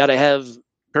 We got to have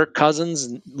Kirk Cousins,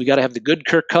 and we got to have the good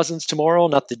Kirk Cousins tomorrow,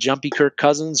 not the jumpy Kirk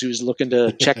Cousins who's looking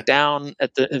to check down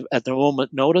at the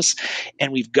moment notice.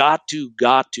 And we've got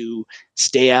to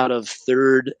stay out of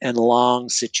 3rd and long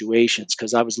situations,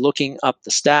 because I was looking up the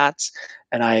stats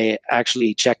and I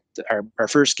actually checked our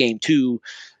first game too.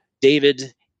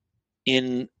 David,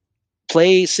 in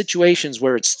play situations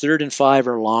where it's 3rd and 5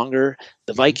 or longer,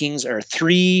 the Vikings are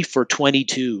 3 for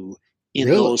 22 in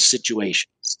those situations.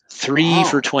 3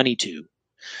 for 22.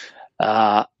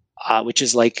 Which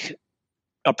is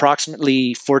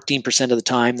approximately 14% of the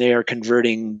time they are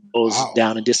converting those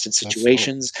down and distance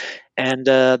situations. And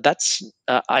that's,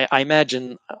 I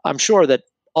imagine, I'm sure that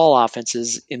all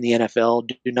offenses in the NFL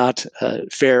do not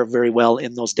fare very well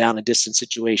in those down and distance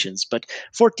situations, but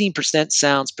 14%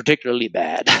 sounds particularly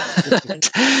bad.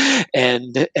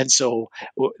 and so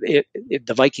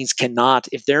the Vikings cannot,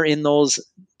 if they're in those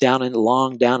down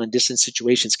and distance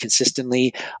situations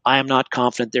consistently, I am not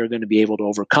confident they're going to be able to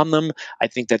overcome them. I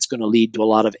think that's going to lead to a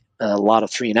lot of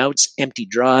 3 and outs, empty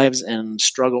drives, and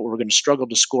struggle. We're going to struggle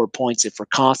to score points if we're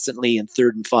constantly in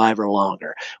 3rd and 5 or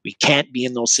longer. We can't be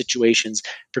in those situations,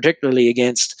 particularly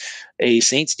against a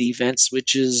Saints defense,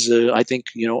 which is, I think,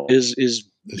 is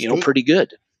pretty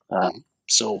good.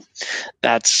 So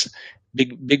that's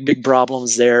big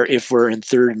problems there if we're in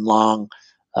 3rd and long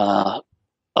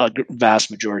a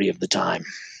vast majority of the time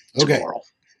tomorrow. Okay.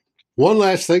 One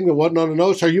last thing that wasn't on the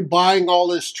notes. Are you buying all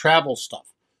this travel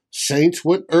stuff? Saints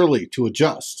went early to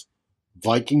adjust.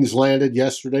 Vikings landed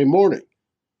yesterday morning.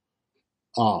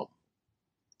 Who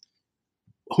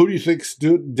do you think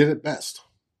did it best?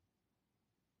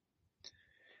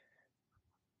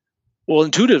 Well,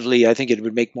 intuitively, I think it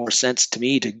would make more sense to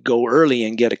me to go early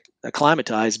and get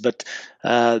acclimatized. But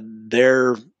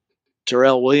Terrell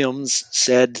Williams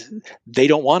said they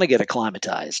don't want to get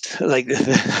acclimatized. Like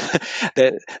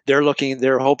that,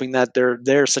 they're hoping that they're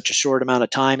there such a short amount of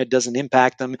time it doesn't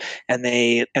impact them, and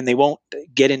they won't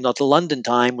get into the London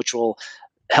time, which will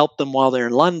help them while they're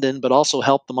in London, but also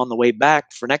help them on the way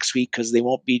back for next week because they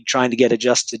won't be trying to get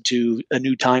adjusted to a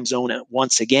new time zone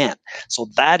once again. So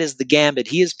that is the gambit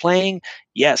he is playing.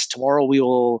 Yes, tomorrow we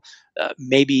will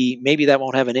maybe that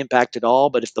won't have an impact at all.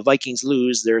 But if the Vikings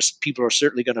lose, there's people are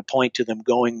certainly going to point to them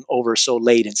going over so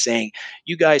late and saying,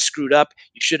 "You guys screwed up.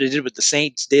 You should have did what the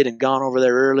Saints did and gone over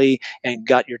there early and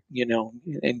got your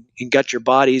and got your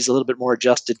bodies a little bit more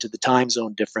adjusted to the time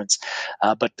zone difference."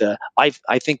 But I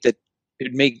think that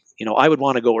it may, I would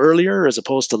want to go earlier as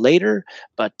opposed to later,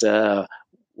 but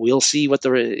we'll see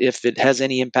if it has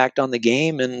any impact on the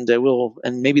game, and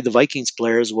maybe the Vikings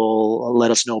players will let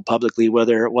us know publicly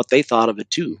what they thought of it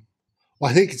too.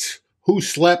 Well, I think it's who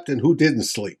slept and who didn't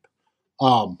sleep.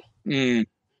 I've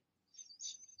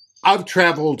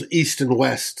traveled east and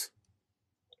west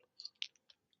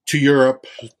to Europe,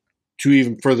 to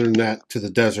even further than that, to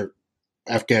the desert,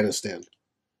 Afghanistan,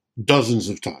 dozens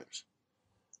of times.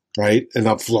 Right? And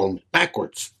I've flown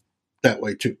backwards that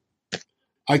way too.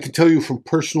 I can tell you from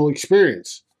personal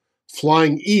experience,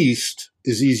 flying east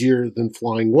is easier than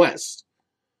flying west.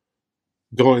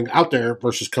 Going out there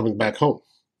versus coming back home.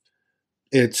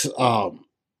 It's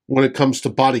when it comes to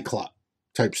body clock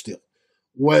type deal.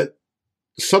 What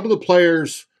some of the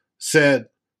players said,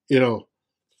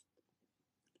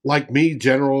 like me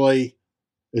generally,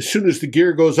 as soon as the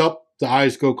gear goes up, the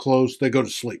eyes go closed, they go to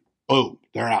sleep. Boom,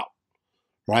 they're out.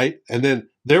 Right? And then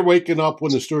they're waking up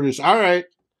when the stewardess, all right,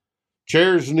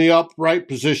 chairs in the upright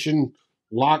position,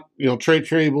 lock, tray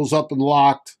tables up and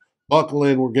locked, buckle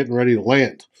in, we're getting ready to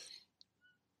land.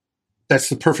 That's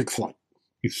the perfect flight.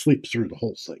 You sleep through the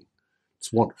whole thing.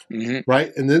 It's wonderful.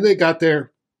 Right? And then they got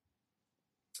there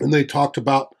and they talked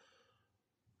about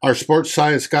our sports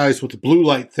science guys with the blue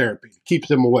light therapy to keep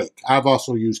them awake. I've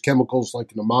also used chemicals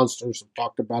like in the Monsters. I've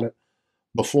talked about it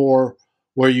before,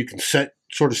 where you can set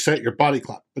your body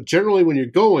clock. But generally when you're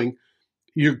going,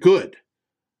 you're good.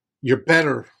 You're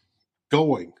better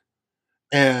going.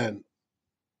 And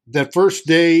that first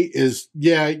day is,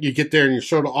 you get there and you're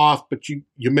sort of off, but you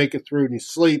make it through and you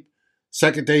sleep.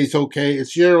 Second day is okay.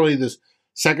 It's generally the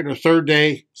second or third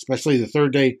day, especially the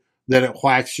third day, that it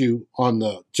whacks you on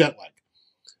the jet lag.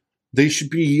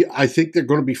 I think they're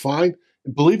going to be fine.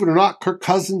 And believe it or not, Kirk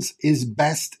Cousins is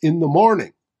best in the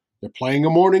morning. They're playing a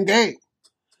morning game.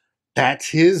 That's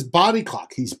his body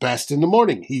clock. He's best in the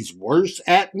morning. He's worse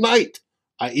at night,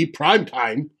 i.e. prime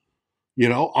time,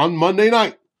 on Monday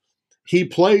night. He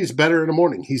plays better in the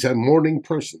morning. He's a morning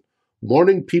person.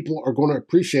 Morning people are going to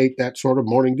appreciate that sort of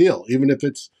morning deal. Even if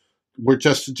we're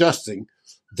just adjusting,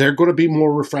 they're going to be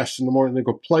more refreshed in the morning. They're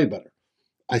going to play better.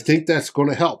 I think that's going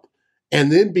to help.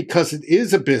 And then because it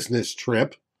is a business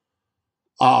trip,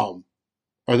 or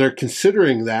they're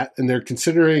considering that, and they're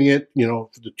considering it, for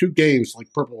the two games,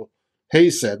 like Purple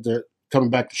Hayes said, they're coming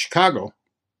back to Chicago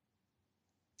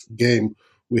game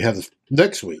we have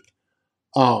next week.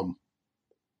 To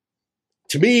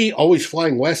me, always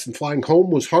flying west and flying home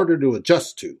was harder to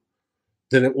adjust to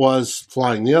than it was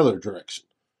flying the other direction.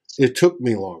 It took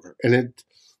me longer. And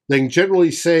they can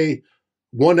generally say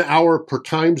 1 hour per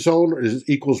time zone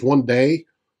equals 1 day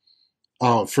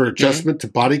for adjustment to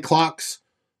body clocks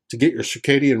to get your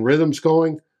circadian rhythms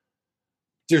going.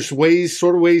 There's ways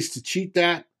to cheat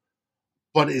that,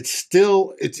 but it's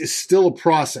still a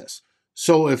process.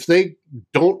 So if they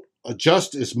don't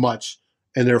adjust as much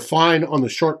and they're fine on the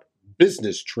short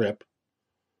business trip,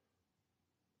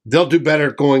 they'll do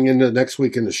better going into next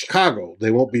week into Chicago. They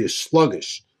won't be as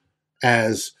sluggish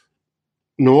as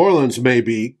New Orleans may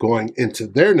be going into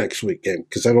their next week game,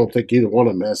 because I don't think either one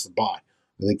of them has the bye.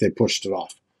 I think they pushed it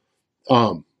off.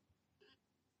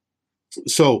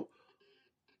 So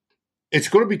it's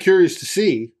going to be curious to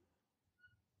see.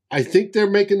 I think they're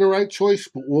making the right choice,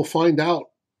 but we'll find out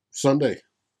Sunday,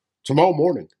 tomorrow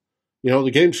morning.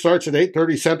 The game starts at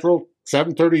 8:30 Central,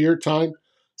 7:30 your time,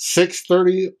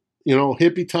 6:30,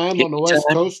 hippie time on the West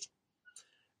Coast.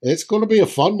 It's going to be a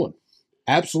fun one.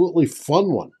 Absolutely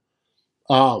fun one.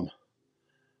 RB29.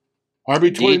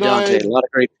 Dante, a lot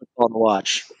of great football to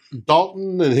watch.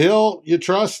 Dalton and Hill, you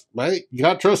trust, right? You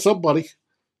got to trust somebody.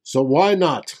 So why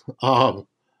not?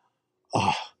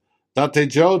 Dante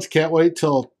Jones, can't wait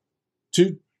till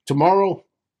tomorrow.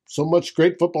 So much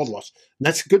great football to watch. And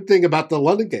that's a good thing about the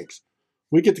London games.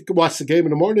 We get to watch the game in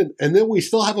the morning, and then we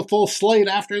still have a full slate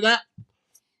after that.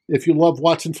 if you love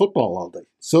watching football all day.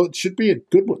 So it should be a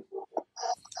good one.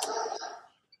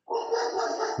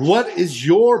 What is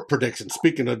your prediction?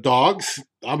 Speaking of dogs,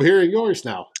 I'm hearing yours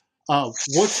now.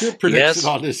 What's your prediction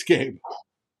on this game?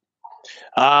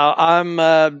 I've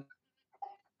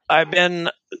been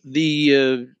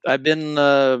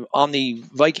on the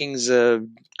Vikings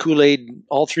Kool-Aid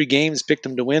all 3 games, picked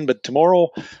them to win, but tomorrow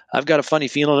I've got a funny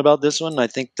feeling about this one. I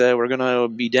think that we're going to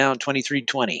be down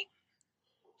 23-20.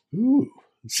 Ooh.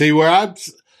 See where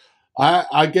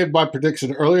I gave my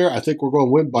prediction earlier. I think we're going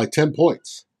to win by 10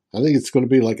 points. I think it's going to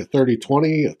be like a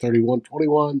 30-20, a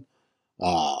 31-21.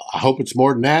 I hope it's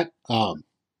more than that.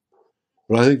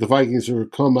 But I think the Vikings are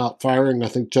come out firing. I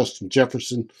think Justin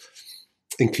Jefferson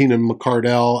and Keenan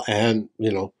McCardell and,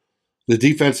 the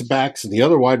defensive backs and the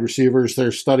other wide receivers,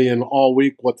 they're studying all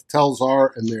week what the tells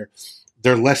are, and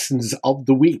their lessons of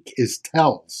the week is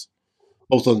tells,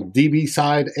 both on the DB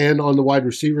side and on the wide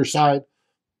receiver side.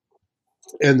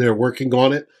 And they're working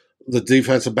on it. The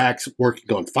defensive backs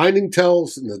working on finding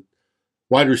tells, and the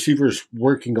wide receivers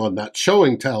working on not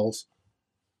showing tells.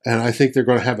 And I think they're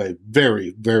going to have a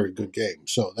very, very good game.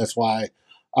 So that's why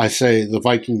I say the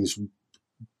Vikings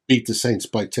beat the Saints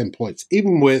by 10 points.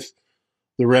 Even with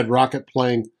the Red Rocket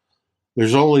playing,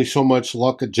 there's only so much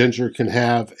luck a Ginger can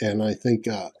have, and I think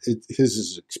his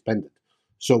is expended.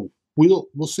 So we'll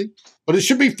see. But it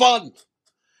should be fun.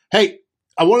 Hey,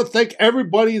 I want to thank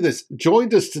everybody that's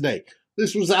joined us today.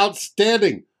 This was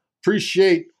outstanding.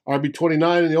 Appreciate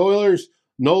RB29 and the Oilers,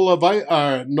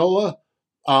 Nola,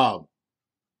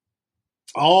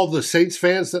 all the Saints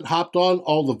fans that hopped on,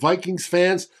 all the Vikings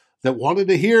fans that wanted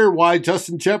to hear why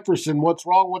Justin Jefferson, what's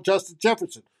wrong with Justin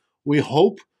Jefferson. We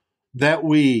hope that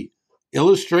we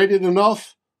illustrated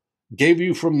enough, gave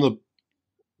you from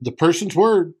the person's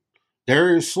word,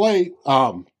 Darius Slay,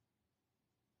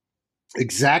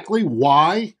 exactly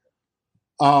why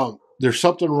there's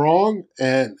something wrong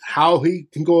and how he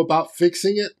can go about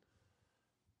fixing it.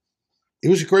 It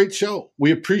was a great show.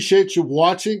 We appreciate you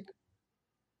watching.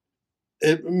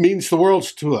 It means the world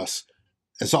to us.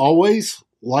 As always,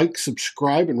 like,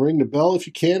 subscribe, and ring the bell if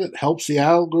you can. It helps the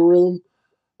algorithm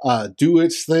do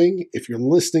its thing. If you're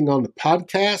listening on the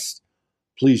podcast,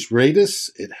 please rate us.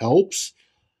 It helps.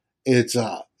 It's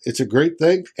a great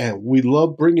thing, and we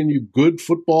love bringing you good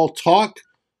football talk.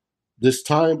 This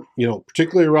time,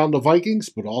 particularly around the Vikings,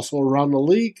 but also around the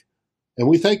league. And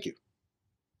we thank you.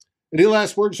 Any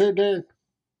last words there, Darren?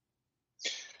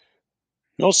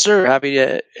 No, sir. Happy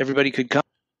everybody could come.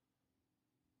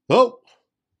 Oh.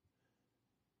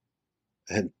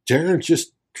 And Darren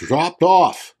just dropped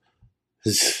off.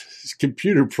 His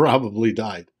computer probably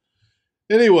died.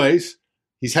 Anyways,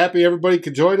 he's happy everybody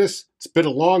could join us. It's been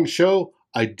a long show.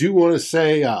 I do want to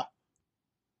say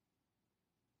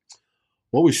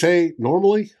what we say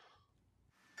normally.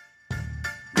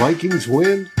 Vikings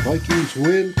win. Vikings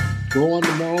win. Go on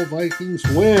tomorrow. Vikings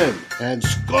win. And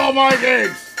Skol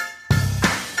Vikings!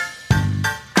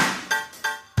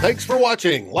 Thanks for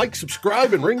watching. Like,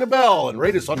 subscribe, and ring the bell, and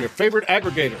rate us on your favorite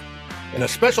aggregator. And a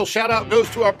special shout-out goes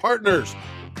to our partners,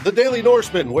 The Daily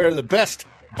Norseman, where the best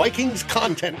Vikings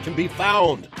content can be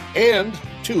found, and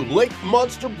to Lake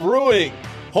Monster Brewing,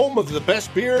 home of the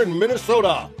best beer in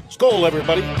Minnesota. Skol,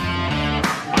 everybody.